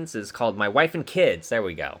Wayans is called My Wife and Kids. There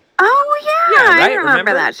we go. Oh yeah, right? I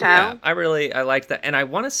remember that show. Yeah, I liked that, and I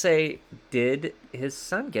want to say, did his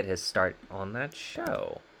son get his start on that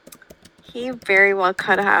show? He very well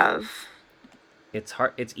could have. It's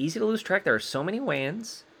hard. It's easy to lose track. There are so many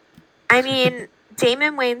Wayans. I mean,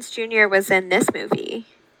 Damon Wayans Jr. was in this movie.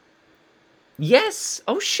 Yes.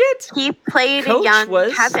 Oh shit. He played a young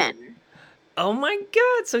Kevin. Oh my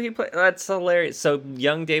god. So he played. That's hilarious. So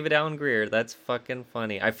young David Allen Greer. That's fucking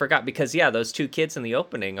funny. I forgot because those two kids in the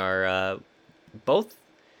opening are both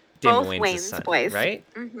Damon Wayans' son, boys, right?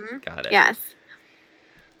 Mm-hmm. Got it. Yes.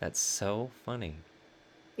 That's so funny.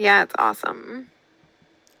 Yeah, it's awesome.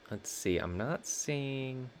 Let's see. I'm not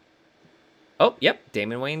seeing. Oh, yep.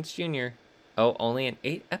 Damon Wayans Jr. Oh, only in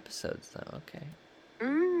 8 episodes, though. Okay.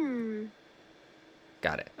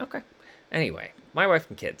 Got it. Okay. Anyway, My Wife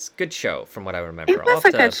and Kids. Good show, from what I remember. It was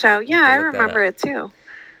a good show. Yeah, I remember it, too.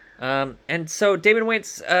 And so, Damon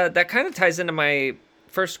Wayans, that kind of ties into my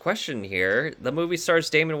first question here. The movie stars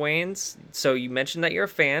Damon Wayans. So, you mentioned that you're a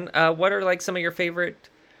fan. What are, some of your favorite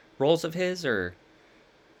roles of his, or...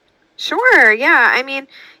 Sure, yeah. I mean,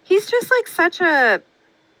 he's just, such a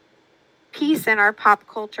piece in our pop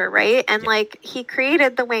culture, right? And he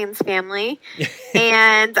created the Wayans family,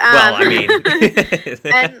 and well, I mean, and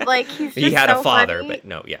he's just he had so a father, funny. but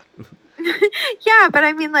no, yeah, yeah, but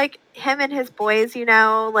I mean, him and his boys,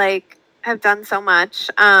 have done so much.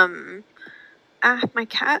 My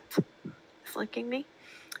cat is licking me.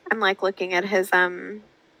 I'm looking at his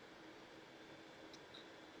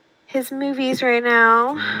his movies right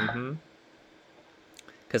now. Mm-hmm.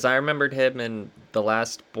 Because I remembered him in The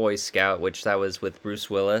Last Boy Scout, which that was with Bruce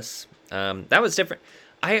Willis. That was different.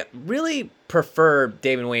 I really prefer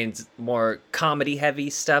David Wayne's more comedy-heavy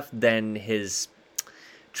stuff than his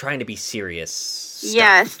trying to be serious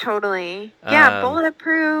Yes, stuff. totally. Yeah,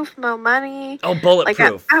 Bulletproof, Mo Money. Oh, Like,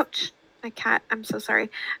 Bulletproof. ouch, my cat. I'm so sorry.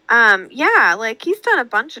 Yeah, like he's done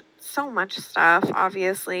so much stuff.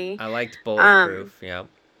 Obviously. I liked Um, Bulletproof. Yeah.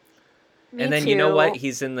 And me then you know what? too.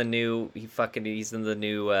 He's in the new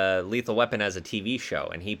Lethal Weapon as a TV show,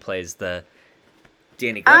 and he plays the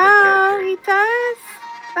Danny Glover Oh, character. he does.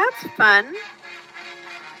 That's fun.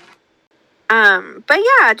 But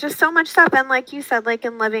yeah, just so much stuff. And like you said, like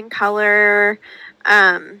in Living Color,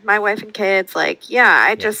 My Wife and Kids, like,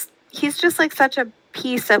 yeah, he's just like such a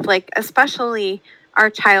piece of like, especially our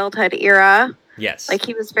childhood era. Yes. Like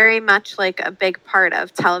he was very much like a big part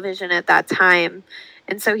of television at that time.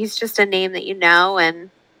 And so he's just a name that and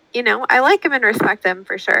I like him and respect him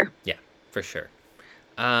for sure. Yeah, for sure.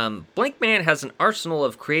 Blankman has an arsenal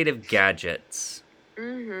of creative gadgets.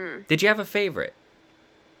 Mm-hmm. Did you have a favorite?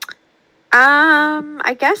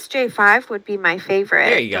 I guess J5 would be my favorite.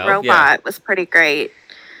 There you The go. robot was pretty great.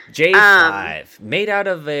 J5, made out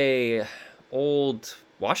of a old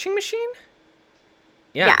washing machine?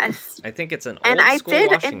 Yeah. Yes. I think it's an And old I school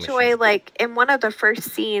did washing enjoy machine. like in one of the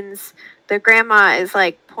first scenes, the grandma is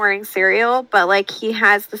like pouring cereal, but like he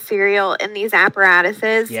has the cereal in these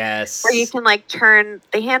apparatuses Yes. where you can like turn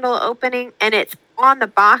the handle opening and it's on the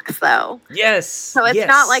box though. Yes. So it's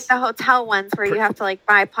not like the hotel ones where you have to like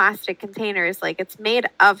buy plastic containers. Like it's made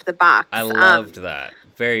of the box. I loved that.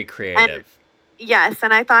 Very creative. Yes,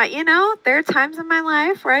 and I thought, there are times in my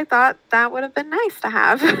life where I thought that would have been nice to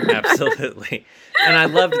have. Absolutely. And I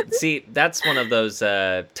loved, see, that's one of those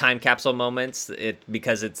time capsule moments,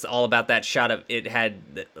 because it's all about that shot of, it had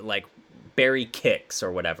like berry kicks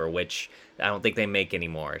or whatever, which I don't think they make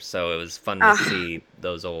anymore. So it was fun to see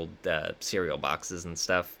those old cereal boxes and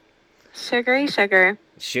stuff. Sugary sugar.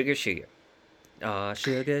 Sugar, sugar. Aw,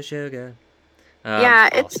 sugar, sugar. Yeah,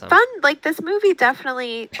 it's awesome. fun. Like this movie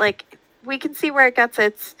definitely, like we can see where it gets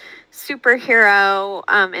its superhero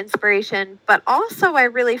inspiration, but also I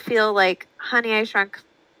really feel like Honey I Shrunk,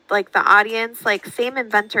 like the audience, like same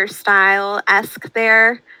inventor style esque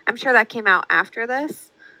there. I'm sure that came out after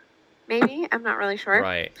this. Maybe I'm not really sure.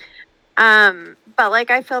 Right. But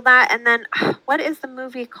like I feel that, and then what is the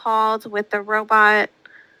movie called with the robot?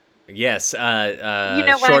 Yes. You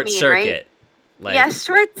know what Short I mean, Circuit. right? Like, Yes,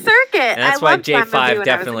 Short Circuit. And that's I why loved that movie J5 when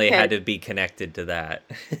definitely I was a had kid. to be connected to that.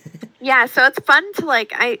 Yeah, so it's fun to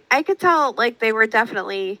like I could tell like they were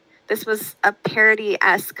definitely this was a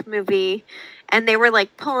parody-esque movie and they were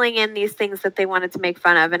like pulling in these things that they wanted to make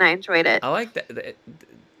fun of and I enjoyed it. I like that.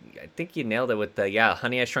 I think you nailed it with the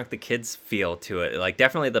Honey I Shrunk the Kids feel to it. Like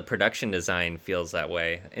definitely the production design feels that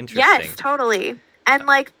way. Interesting. Yes, totally. And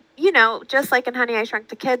like just like in Honey I Shrunk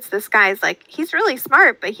the Kids, this guy's like he's really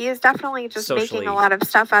smart, but he is definitely just making a lot of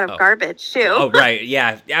stuff out of garbage too. Oh right,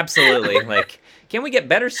 yeah, absolutely. Like, can we get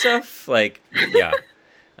better stuff? Like, yeah.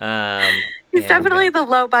 He's definitely the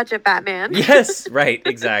low budget Batman. Yes, right,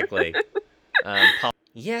 exactly.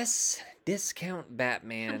 Yes, discount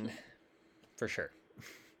Batman for sure.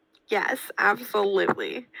 Yes,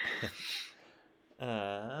 absolutely.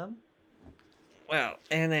 Well,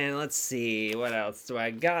 and then let's see, what else do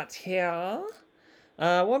I got here?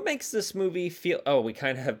 What makes this movie feel... Oh, we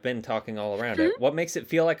kind of have been talking all around it. What makes it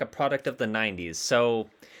feel like a product of the 90s? So,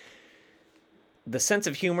 the sense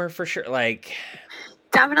of humor, for sure, like...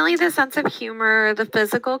 Definitely the sense of humor, the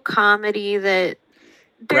physical comedy that...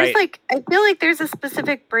 There's I feel like there's a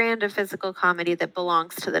specific brand of physical comedy that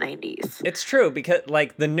belongs to the 90s. It's true, because,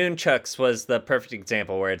 like, the Nunchucks was the perfect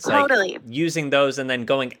example where it's, like, using those and then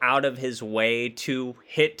going out of his way to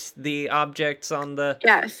hit the objects on the...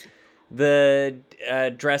 Yes. The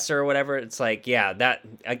dresser or whatever. It's like, yeah,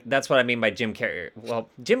 that's what I mean by Jim Carrey. Well,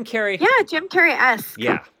 Jim Carrey... Yeah, Jim Carrey-esque.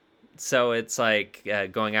 Yeah. So it's, like,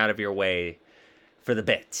 going out of your way for the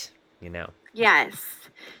bit, Yes,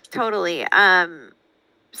 totally.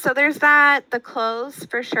 So there's that, the clothes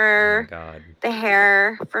for sure. Oh my God. The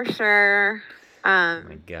hair for sure. Oh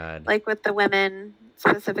my God. Like with the women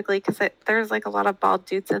specifically, because there's like a lot of bald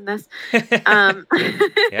dudes in this.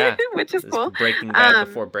 Yeah. Which is cool. Breaking Bad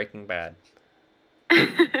before Breaking Bad.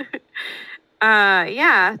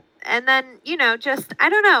 Yeah. And then, just, I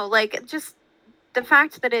don't know, like just the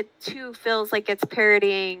fact that it too feels like it's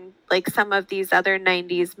parodying like some of these other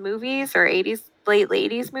 90s movies or 80s, late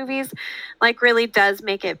 80s movies, like really does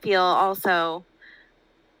make it feel also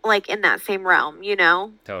like in that same realm,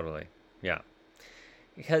 Totally. Yeah.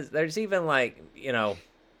 Because there's even like,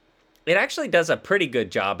 it actually does a pretty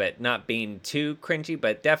good job at not being too cringy,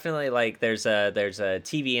 but definitely like there's a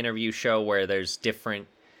TV interview show where there's different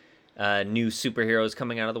new superheroes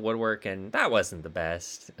coming out of the woodwork, and that wasn't the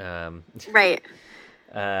best. Right.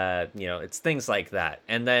 It's things like that,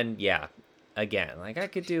 and then yeah, again, like I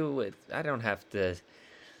could do with. I don't have to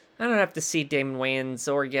see Damon Wayans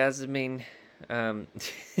orgasming, um,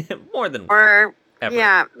 more than Or ever.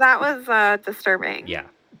 yeah, that was disturbing. Yeah,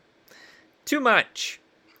 too much.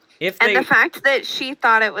 And the fact that she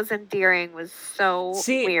thought it was endearing was so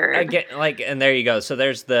weird. Again, like, and there you go. So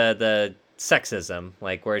there's the sexism,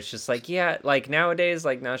 like where it's just like, yeah, like nowadays,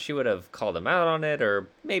 like now she would have called him out on it, or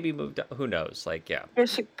maybe moved. Who knows? Like, yeah. Yeah,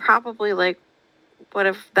 she probably like would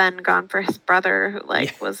have then gone for his brother, who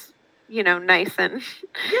like was, nice and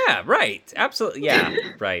yeah, right, absolutely, yeah,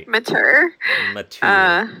 right, mature.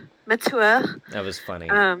 Mature. That was funny.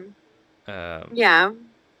 Yeah.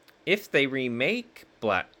 If they remade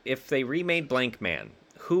Blankman,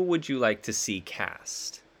 who would you like to see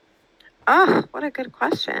cast? Oh, what a good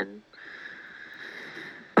question.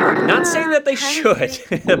 Not saying that they should,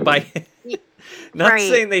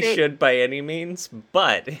 saying they should by any means,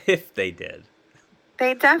 but if they did,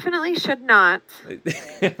 they definitely should not.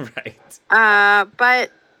 Right.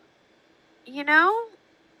 But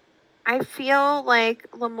I feel like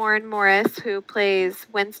Lamorne Morris, who plays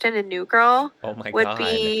Winston in New Girl, would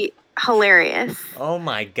be hilarious. Oh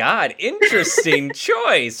my God. Interesting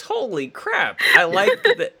choice. Holy crap. I like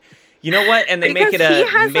that. You know what? And they make it he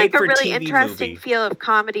has like a TV really interesting movie. Feel of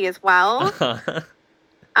comedy as well.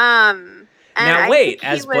 Now wait,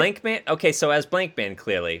 as Blankman? Okay, so as Blankman,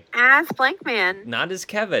 clearly. As Blankman. Not as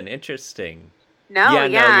Kevin. Interesting. No, no,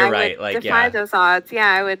 you're right. Would defy those odds. Yeah,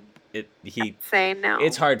 I would. Say no.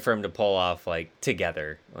 It's hard for him to pull off like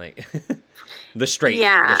together, like the straight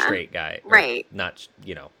guy, right? Not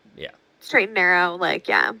straight and narrow, like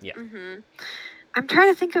yeah. Mm-hmm. I'm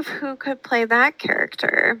trying to think of who could play that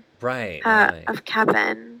character, right? Of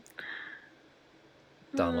Kevin.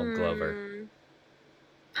 Donald Glover.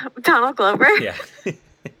 Donald Glover. Yeah, and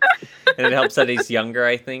it helps that he's younger,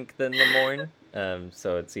 I think, than Lamorne.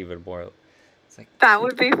 So it's even more. It's like, that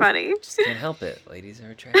would be funny. Just can't help it. Ladies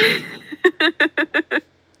are attractive.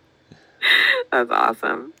 That's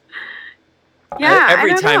awesome. Yeah.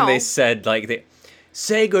 Every time they said they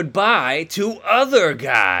say goodbye to other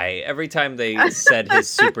guy. Every time they said his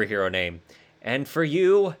superhero name, and for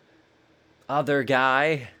you, other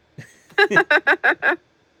guy.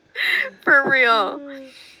 For real.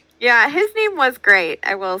 Yeah, his name was great,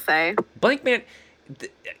 I will say. Blankman.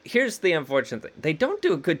 Here's the unfortunate thing. They don't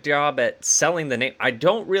do a good job at selling the name. I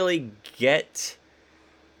don't really get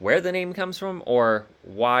where the name comes from or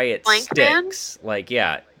why it Blankman? sticks. Like,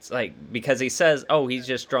 yeah, it's like, because he says, oh, he's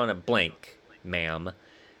just drawn a blank, ma'am.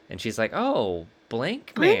 And she's like, oh,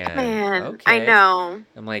 Blankman. Blankman. Okay. I know.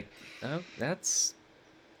 I'm like, oh, that's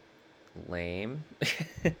lame.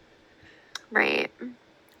 Right.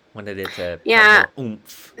 Wanted it to have more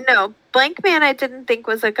oomph. No, Blankman I didn't think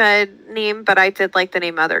was a good name, but I did like the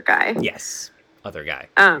name Other Guy. Yes, Other Guy.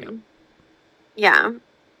 Yeah.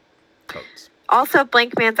 Coats. Also,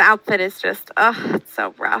 Blankman's outfit is just, it's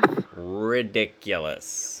so rough.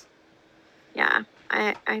 Ridiculous. Yeah,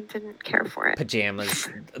 I didn't care for it. Pajamas.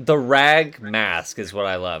 The rag mask is what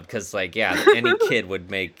I love, because, like, yeah, any kid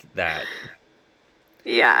would make that.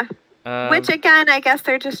 Yeah. Which, again, I guess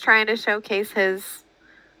they're just trying to showcase his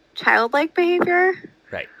childlike behavior.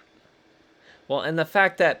 Right. Well, and the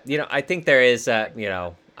fact that, I think there is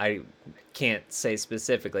I can't say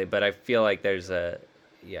specifically, but I feel like there's a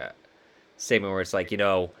statement where it's like,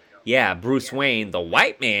 Bruce Wayne, the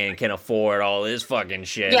white man, can afford all this fucking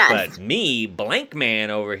shit, but me, Blankman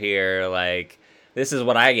over here, like, this is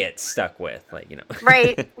what I get stuck with, like,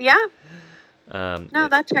 Right. Yeah. No,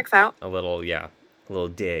 that checks out. A little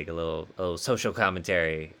dig, a little social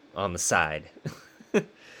commentary on the side.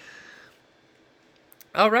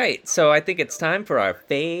 All right, so I think it's time for our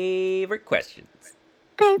favorite questions.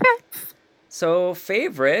 Favorites. So,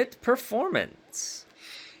 favorite performance.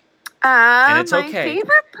 And it's my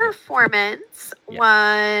favorite performance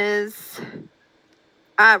was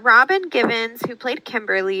Robin Givens, who played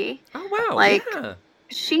Kimberly. Oh wow!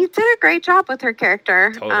 She did a great job with her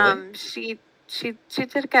character. Totally. She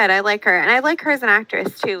did good. I like her, and I like her as an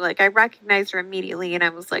actress too. Like, I recognized her immediately, and I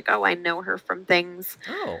was like, oh, I know her from things.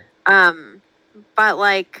 Oh. But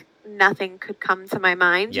like nothing could come to my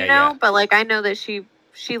mind, Yeah. But like I know that she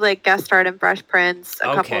like guest starred in Fresh Prince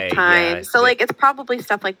a couple of times, so like it's probably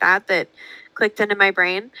stuff like that clicked into my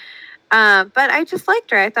brain. But I just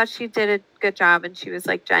liked her. I thought she did a good job, and she was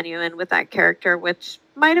like genuine with that character, which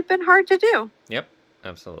might have been hard to do. Yep,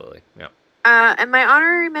 absolutely. Yep. And my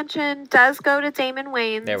honorary mention does go to Damon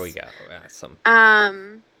Wayans. There we go. Awesome.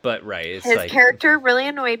 But right, it's his like character really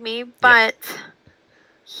annoyed me, but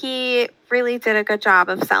he really did a good job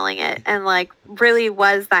of selling it and like really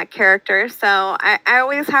was that character. So I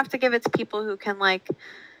always have to give it to people who can like,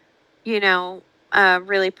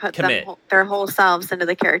 really put their whole selves into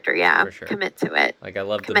the character. Yeah, for sure. Commit to it. Like I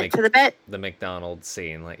love commit to the bit. The McDonald's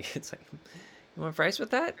scene. Like it's like, you want fries with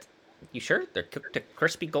that? You sure? They're cooked to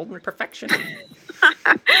crispy golden perfection.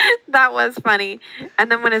 That was funny.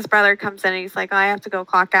 And then when his brother comes in and he's like, oh, I have to go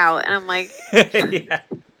clock out. And I'm like, yeah.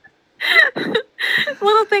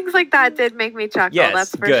 Little things like that did make me chuckle. Yes,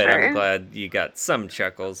 that's for good. sure. I'm glad you got some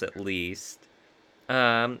chuckles at least.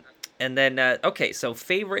 And then, okay, so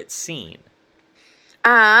favorite scene.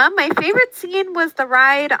 My favorite scene was the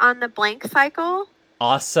ride on the blank cycle.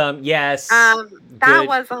 Awesome. Yes. That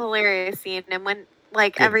was a hilarious scene. And when,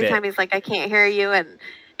 like, every time he's like, I can't hear you.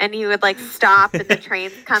 And he would, like, stop and the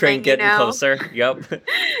train's coming, Train getting closer. Yep.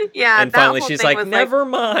 Yeah. And finally she's like, never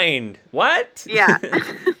mind. What? Yeah.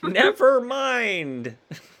 Never mind.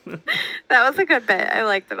 That was a good bit. I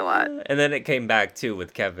liked it a lot. And then it came back, too,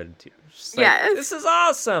 with Kevin, too. Like, yes. This is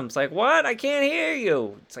awesome. It's like, what? I can't hear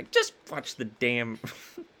you. It's like, just watch the damn...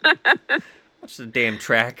 Watch the damn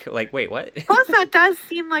track. Like, wait, what? Plus, that does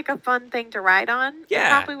seem like a fun thing to ride on. Yeah. It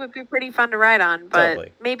probably would be pretty fun to ride on, but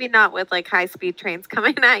maybe not with, like, high-speed trains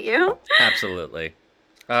coming at you. Absolutely.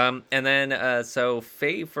 And then, so,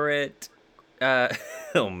 favorite...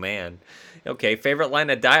 oh, man. Okay, favorite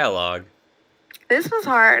line of dialogue. This was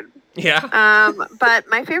hard. Yeah. But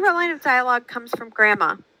my favorite line of dialogue comes from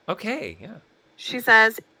Grandma. Okay, yeah. She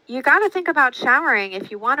says, you got to think about showering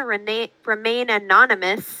if you want to remain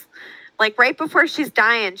anonymous. Like, right before she's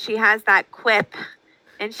dying, she has that quip.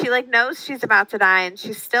 And she, like, knows she's about to die. And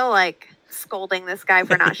she's still, like, scolding this guy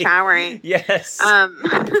for not showering. Yes. I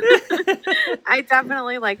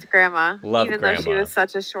definitely liked Grandma. Even though she was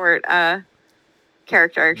such a short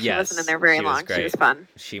character. She wasn't in there very long. She was fun.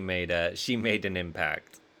 She made an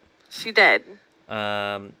impact. She did.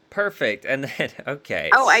 Perfect. And then, okay.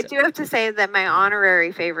 Oh, I do have to say that my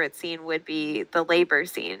honorary favorite scene would be the labor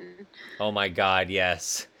scene. Oh, my God,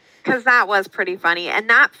 yes. Because that was pretty funny. And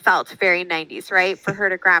that felt very 90s, right? For her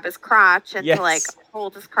to grab his crotch and to, like,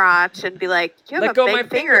 hold his crotch and be like, you have a big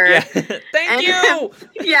finger. Yeah. Thank you!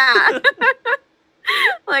 Yeah.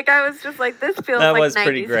 Like, I was just like, this feels like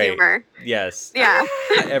 90s humor. Yes. Yeah.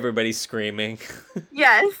 Everybody's screaming.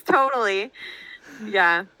 Yes, totally.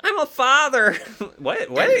 Yeah. I'm a father.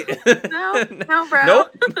 What? Wait. No, bro.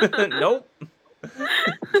 Nope. Nope.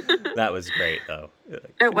 That was great, though.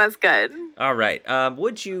 It was good. All right.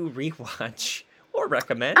 Would you rewatch or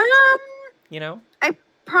recommend? I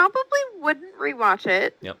probably wouldn't rewatch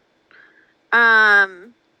it. Yep.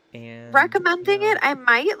 And recommending it, I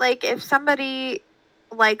might. Like, if somebody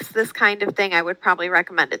likes this kind of thing, I would probably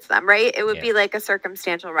recommend it to them, right? It would be like a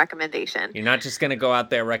circumstantial recommendation. You're not just going to go out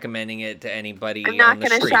there recommending it to anybody. I'm not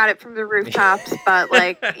going to shout it from the rooftops, but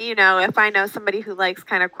like, if I know somebody who likes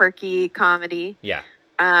kind of quirky comedy. Yeah.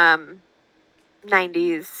 90s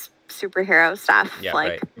superhero stuff. Yeah,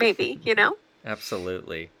 like maybe,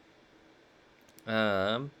 Absolutely.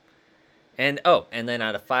 And then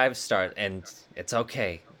out of 5 stars, and it's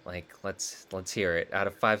okay. Like, let's hear it. Out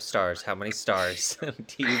of 5 stars, how many stars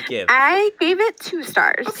do you give? I gave it 2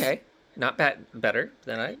 stars. Okay. Not bad. Better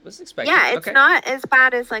than I was expecting. Yeah, it's not as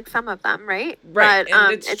bad as, like, some of them, right? Right,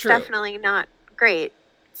 but it's definitely not great.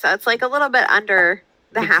 So it's, like, a little bit under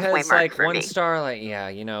the halfway mark like, for me. 1 star, like, yeah,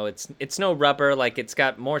 it's no rubber. Like, it's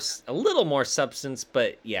got a little more substance,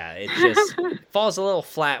 but, yeah, it just falls a little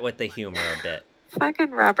flat with the humor a bit. Fucking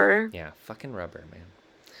rubber. Yeah, fucking rubber, man.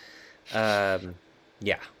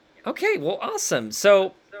 Yeah. Okay, well, awesome.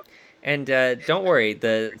 So, and don't worry,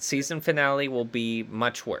 the season finale will be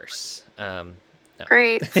much worse. No.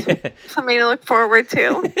 Great. Something to look forward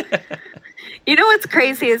to. You know what's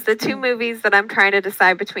crazy is the 2 movies that I'm trying to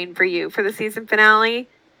decide between for you for the season finale,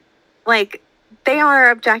 like, they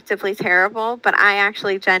are objectively terrible, but I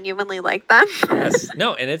actually genuinely like them. Yes.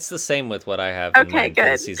 No, and it's the same with what I have in mind for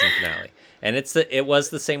the season finale. And it was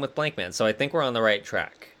the same with Blankman, so I think we're on the right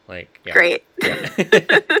track. Like, yeah. Great. Yeah.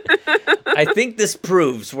 I think this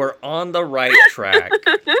proves we're on the right track.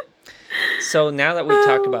 So now that we've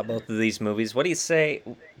talked about both of these movies, what do you say?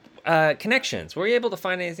 Connections. Were you able to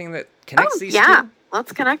find anything that connects these two? Yeah.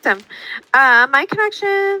 Let's connect them. My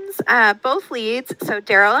connections, both leads, so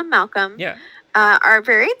Daryl and Malcolm, are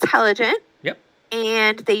very intelligent. Yep.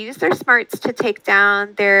 And they use their smarts to take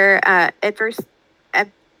down their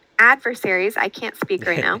adversaries. I can't speak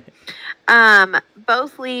right now.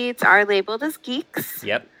 Both leads are labeled as geeks.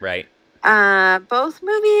 Yep, right. Both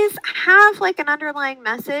movies have like an underlying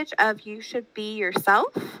message of you should be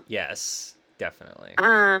yourself. Yes, definitely.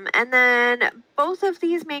 And then both of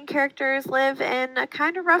these main characters live in a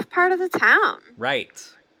kind of rough part of the town.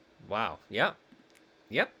 Right. Wow. Yep.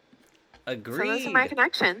 Yep. So those are my Agreed.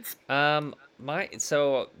 connections.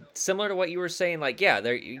 So similar to what you were saying, like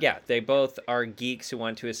they both are geeks who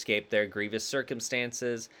want to escape their grievous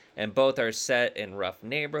circumstances, and both are set in rough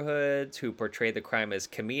neighborhoods who portray the crime as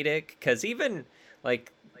comedic. Because even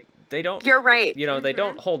like they don't, You're right. they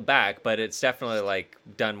don't hold back, but it's definitely like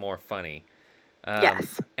done more funny.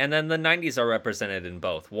 Yes. And then the '90s are represented in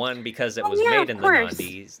both. One because it Oh, was yeah, made of in course.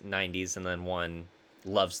 the '90s, and then one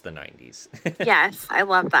loves the '90s. Yes, I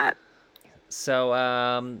love that. So,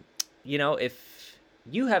 if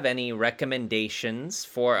you have any recommendations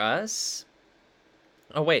for us.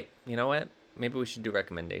 Oh, wait, you know what? Maybe we should do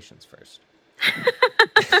recommendations first.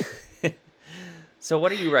 So,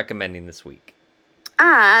 what are you recommending this week?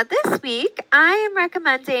 This week I am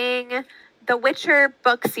recommending the Witcher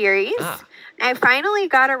book series. I finally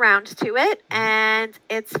got around to it, and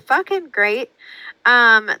it's fucking great.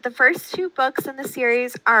 The first two books in the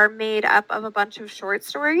series are made up of a bunch of short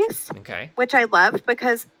stories, which I love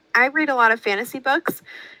because I read a lot of fantasy books.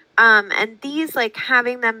 And these, like,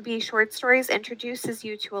 having them be short stories introduces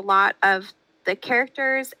you to a lot of the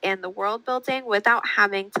characters and the world building without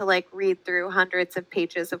having to like read through hundreds of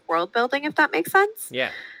pages of world building, if that makes sense.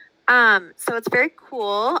 Yeah. So it's very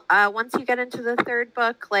cool. Once you get into the third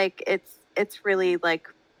book, like it's really like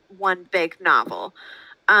one big novel.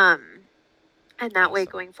 And that way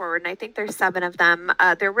going forward. And I think there's 7 of them.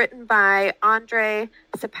 They're written by Andrzej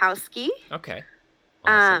Sapkowski. Okay.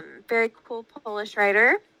 Awesome. Very cool Polish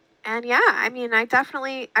writer. And yeah, I mean, I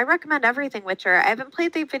recommend everything Witcher. I haven't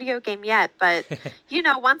played the video game yet, but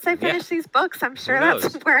once I finish these books, I'm sure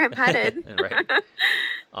that's where I'm headed. Right.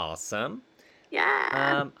 Awesome.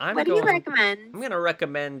 Yeah. What do you recommend? I'm going to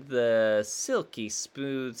recommend the silky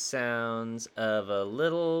smooth sounds of a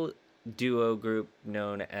little duo group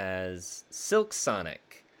known as Silk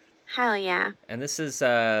Sonic. Hell yeah. And this is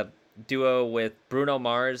a duo with Bruno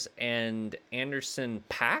Mars and Anderson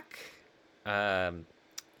 .Paak.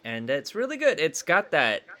 And it's really good. It's got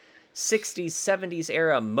that 60s, 70s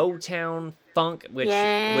era Motown funk, which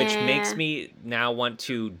makes me now want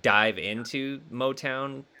to dive into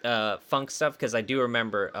Motown funk stuff, because I do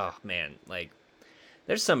remember, oh man, like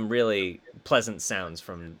there's some really pleasant sounds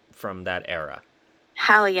from that era.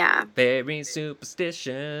 Hell yeah. Very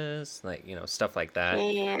superstitious, like, stuff like that.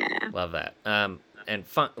 Yeah. Love that. And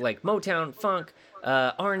funk, like Motown funk,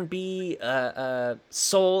 R&B,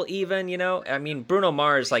 soul even, I mean, Bruno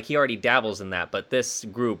Mars, like, he already dabbles in that, but this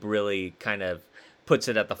group really kind of puts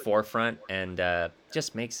it at the forefront and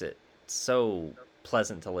just makes it so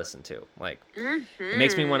pleasant to listen to. Like, it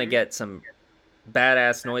makes me want to get some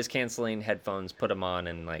badass noise canceling headphones, put them on,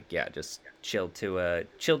 and like, yeah, just chill to a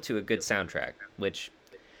good soundtrack, which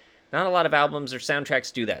not a lot of albums or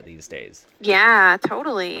soundtracks do that these days. Yeah,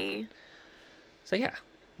 totally. So yeah,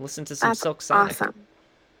 listen to some Silk Sonic. Awesome.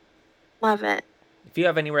 Love it. If you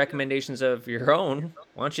have any recommendations of your own,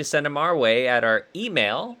 why don't you send them our way at our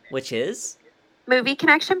email, which is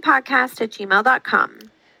movieconnectionpodcast@gmail.com.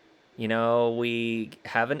 We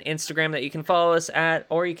have an Instagram that you can follow us at,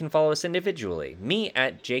 or you can follow us individually. Me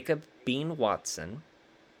at Jacob Bean Watson.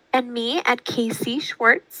 And me at Casey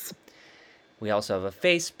Schwartz. We also have a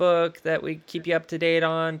Facebook that we keep you up to date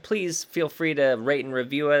on. Please feel free to rate and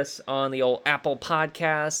review us on the old Apple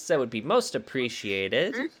Podcasts. That would be most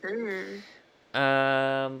appreciated.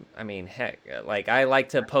 I mean, heck, like, I like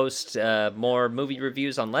to post more movie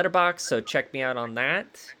reviews on Letterboxd, so check me out on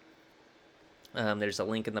that. There's a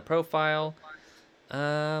link in the profile.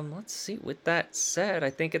 Let's see. With that said,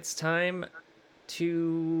 I think it's time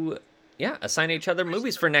to, assign each other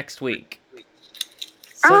movies for next week.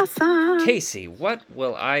 So, awesome. Casey, what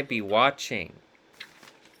will I be watching?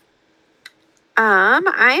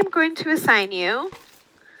 I am going to assign you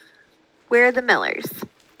We're the Millers.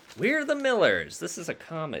 We're the Millers. This is a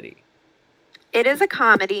comedy. It is a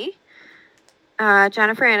comedy.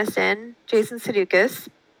 Jennifer Aniston, Jason Sudeikis.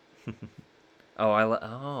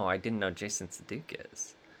 I didn't know Jason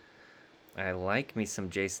Sudeikis. I like me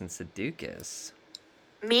some Jason Sudeikis.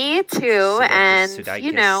 Me too.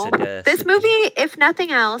 This movie, if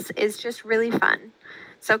nothing else, is just really fun.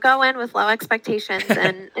 So go in with low expectations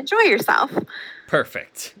and enjoy yourself.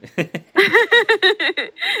 Perfect.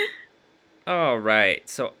 All right.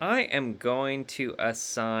 So I am going to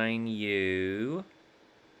assign you...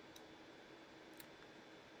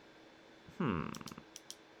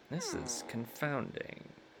 This is confounding.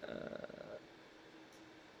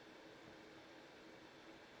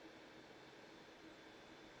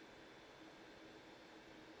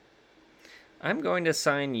 I'm going to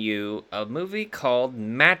assign you a movie called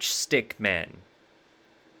Matchstick Men.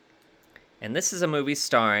 And this is a movie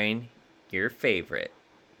starring your favorite,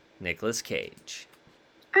 Nicolas Cage.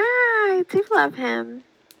 Ah, I do love him.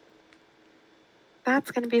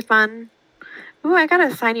 That's going to be fun. Ooh, I got to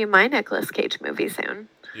assign you my Nicolas Cage movie soon.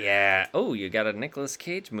 Yeah. Oh, you got a Nicolas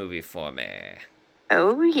Cage movie for me.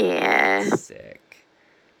 Oh, yeah. Sick.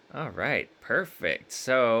 All right, perfect.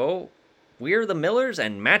 So, We're the Millers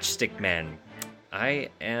and Matchstick Men. I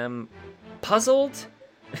am puzzled.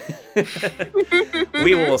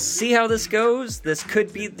 We will see how this goes. This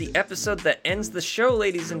could be the episode that ends the show,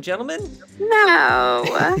 ladies and gentlemen.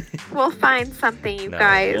 No. We'll find something, you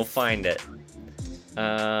guys. We'll find it.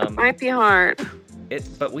 Might be hard.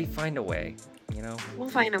 But we find a way, We'll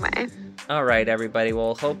find a way. All right, everybody.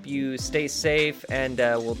 Well, hope you stay safe, and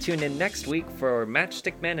we'll tune in next week for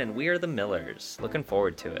Matchstick Men and We Are the Millers. Looking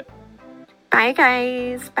forward to it. Bye,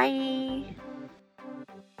 guys. Bye.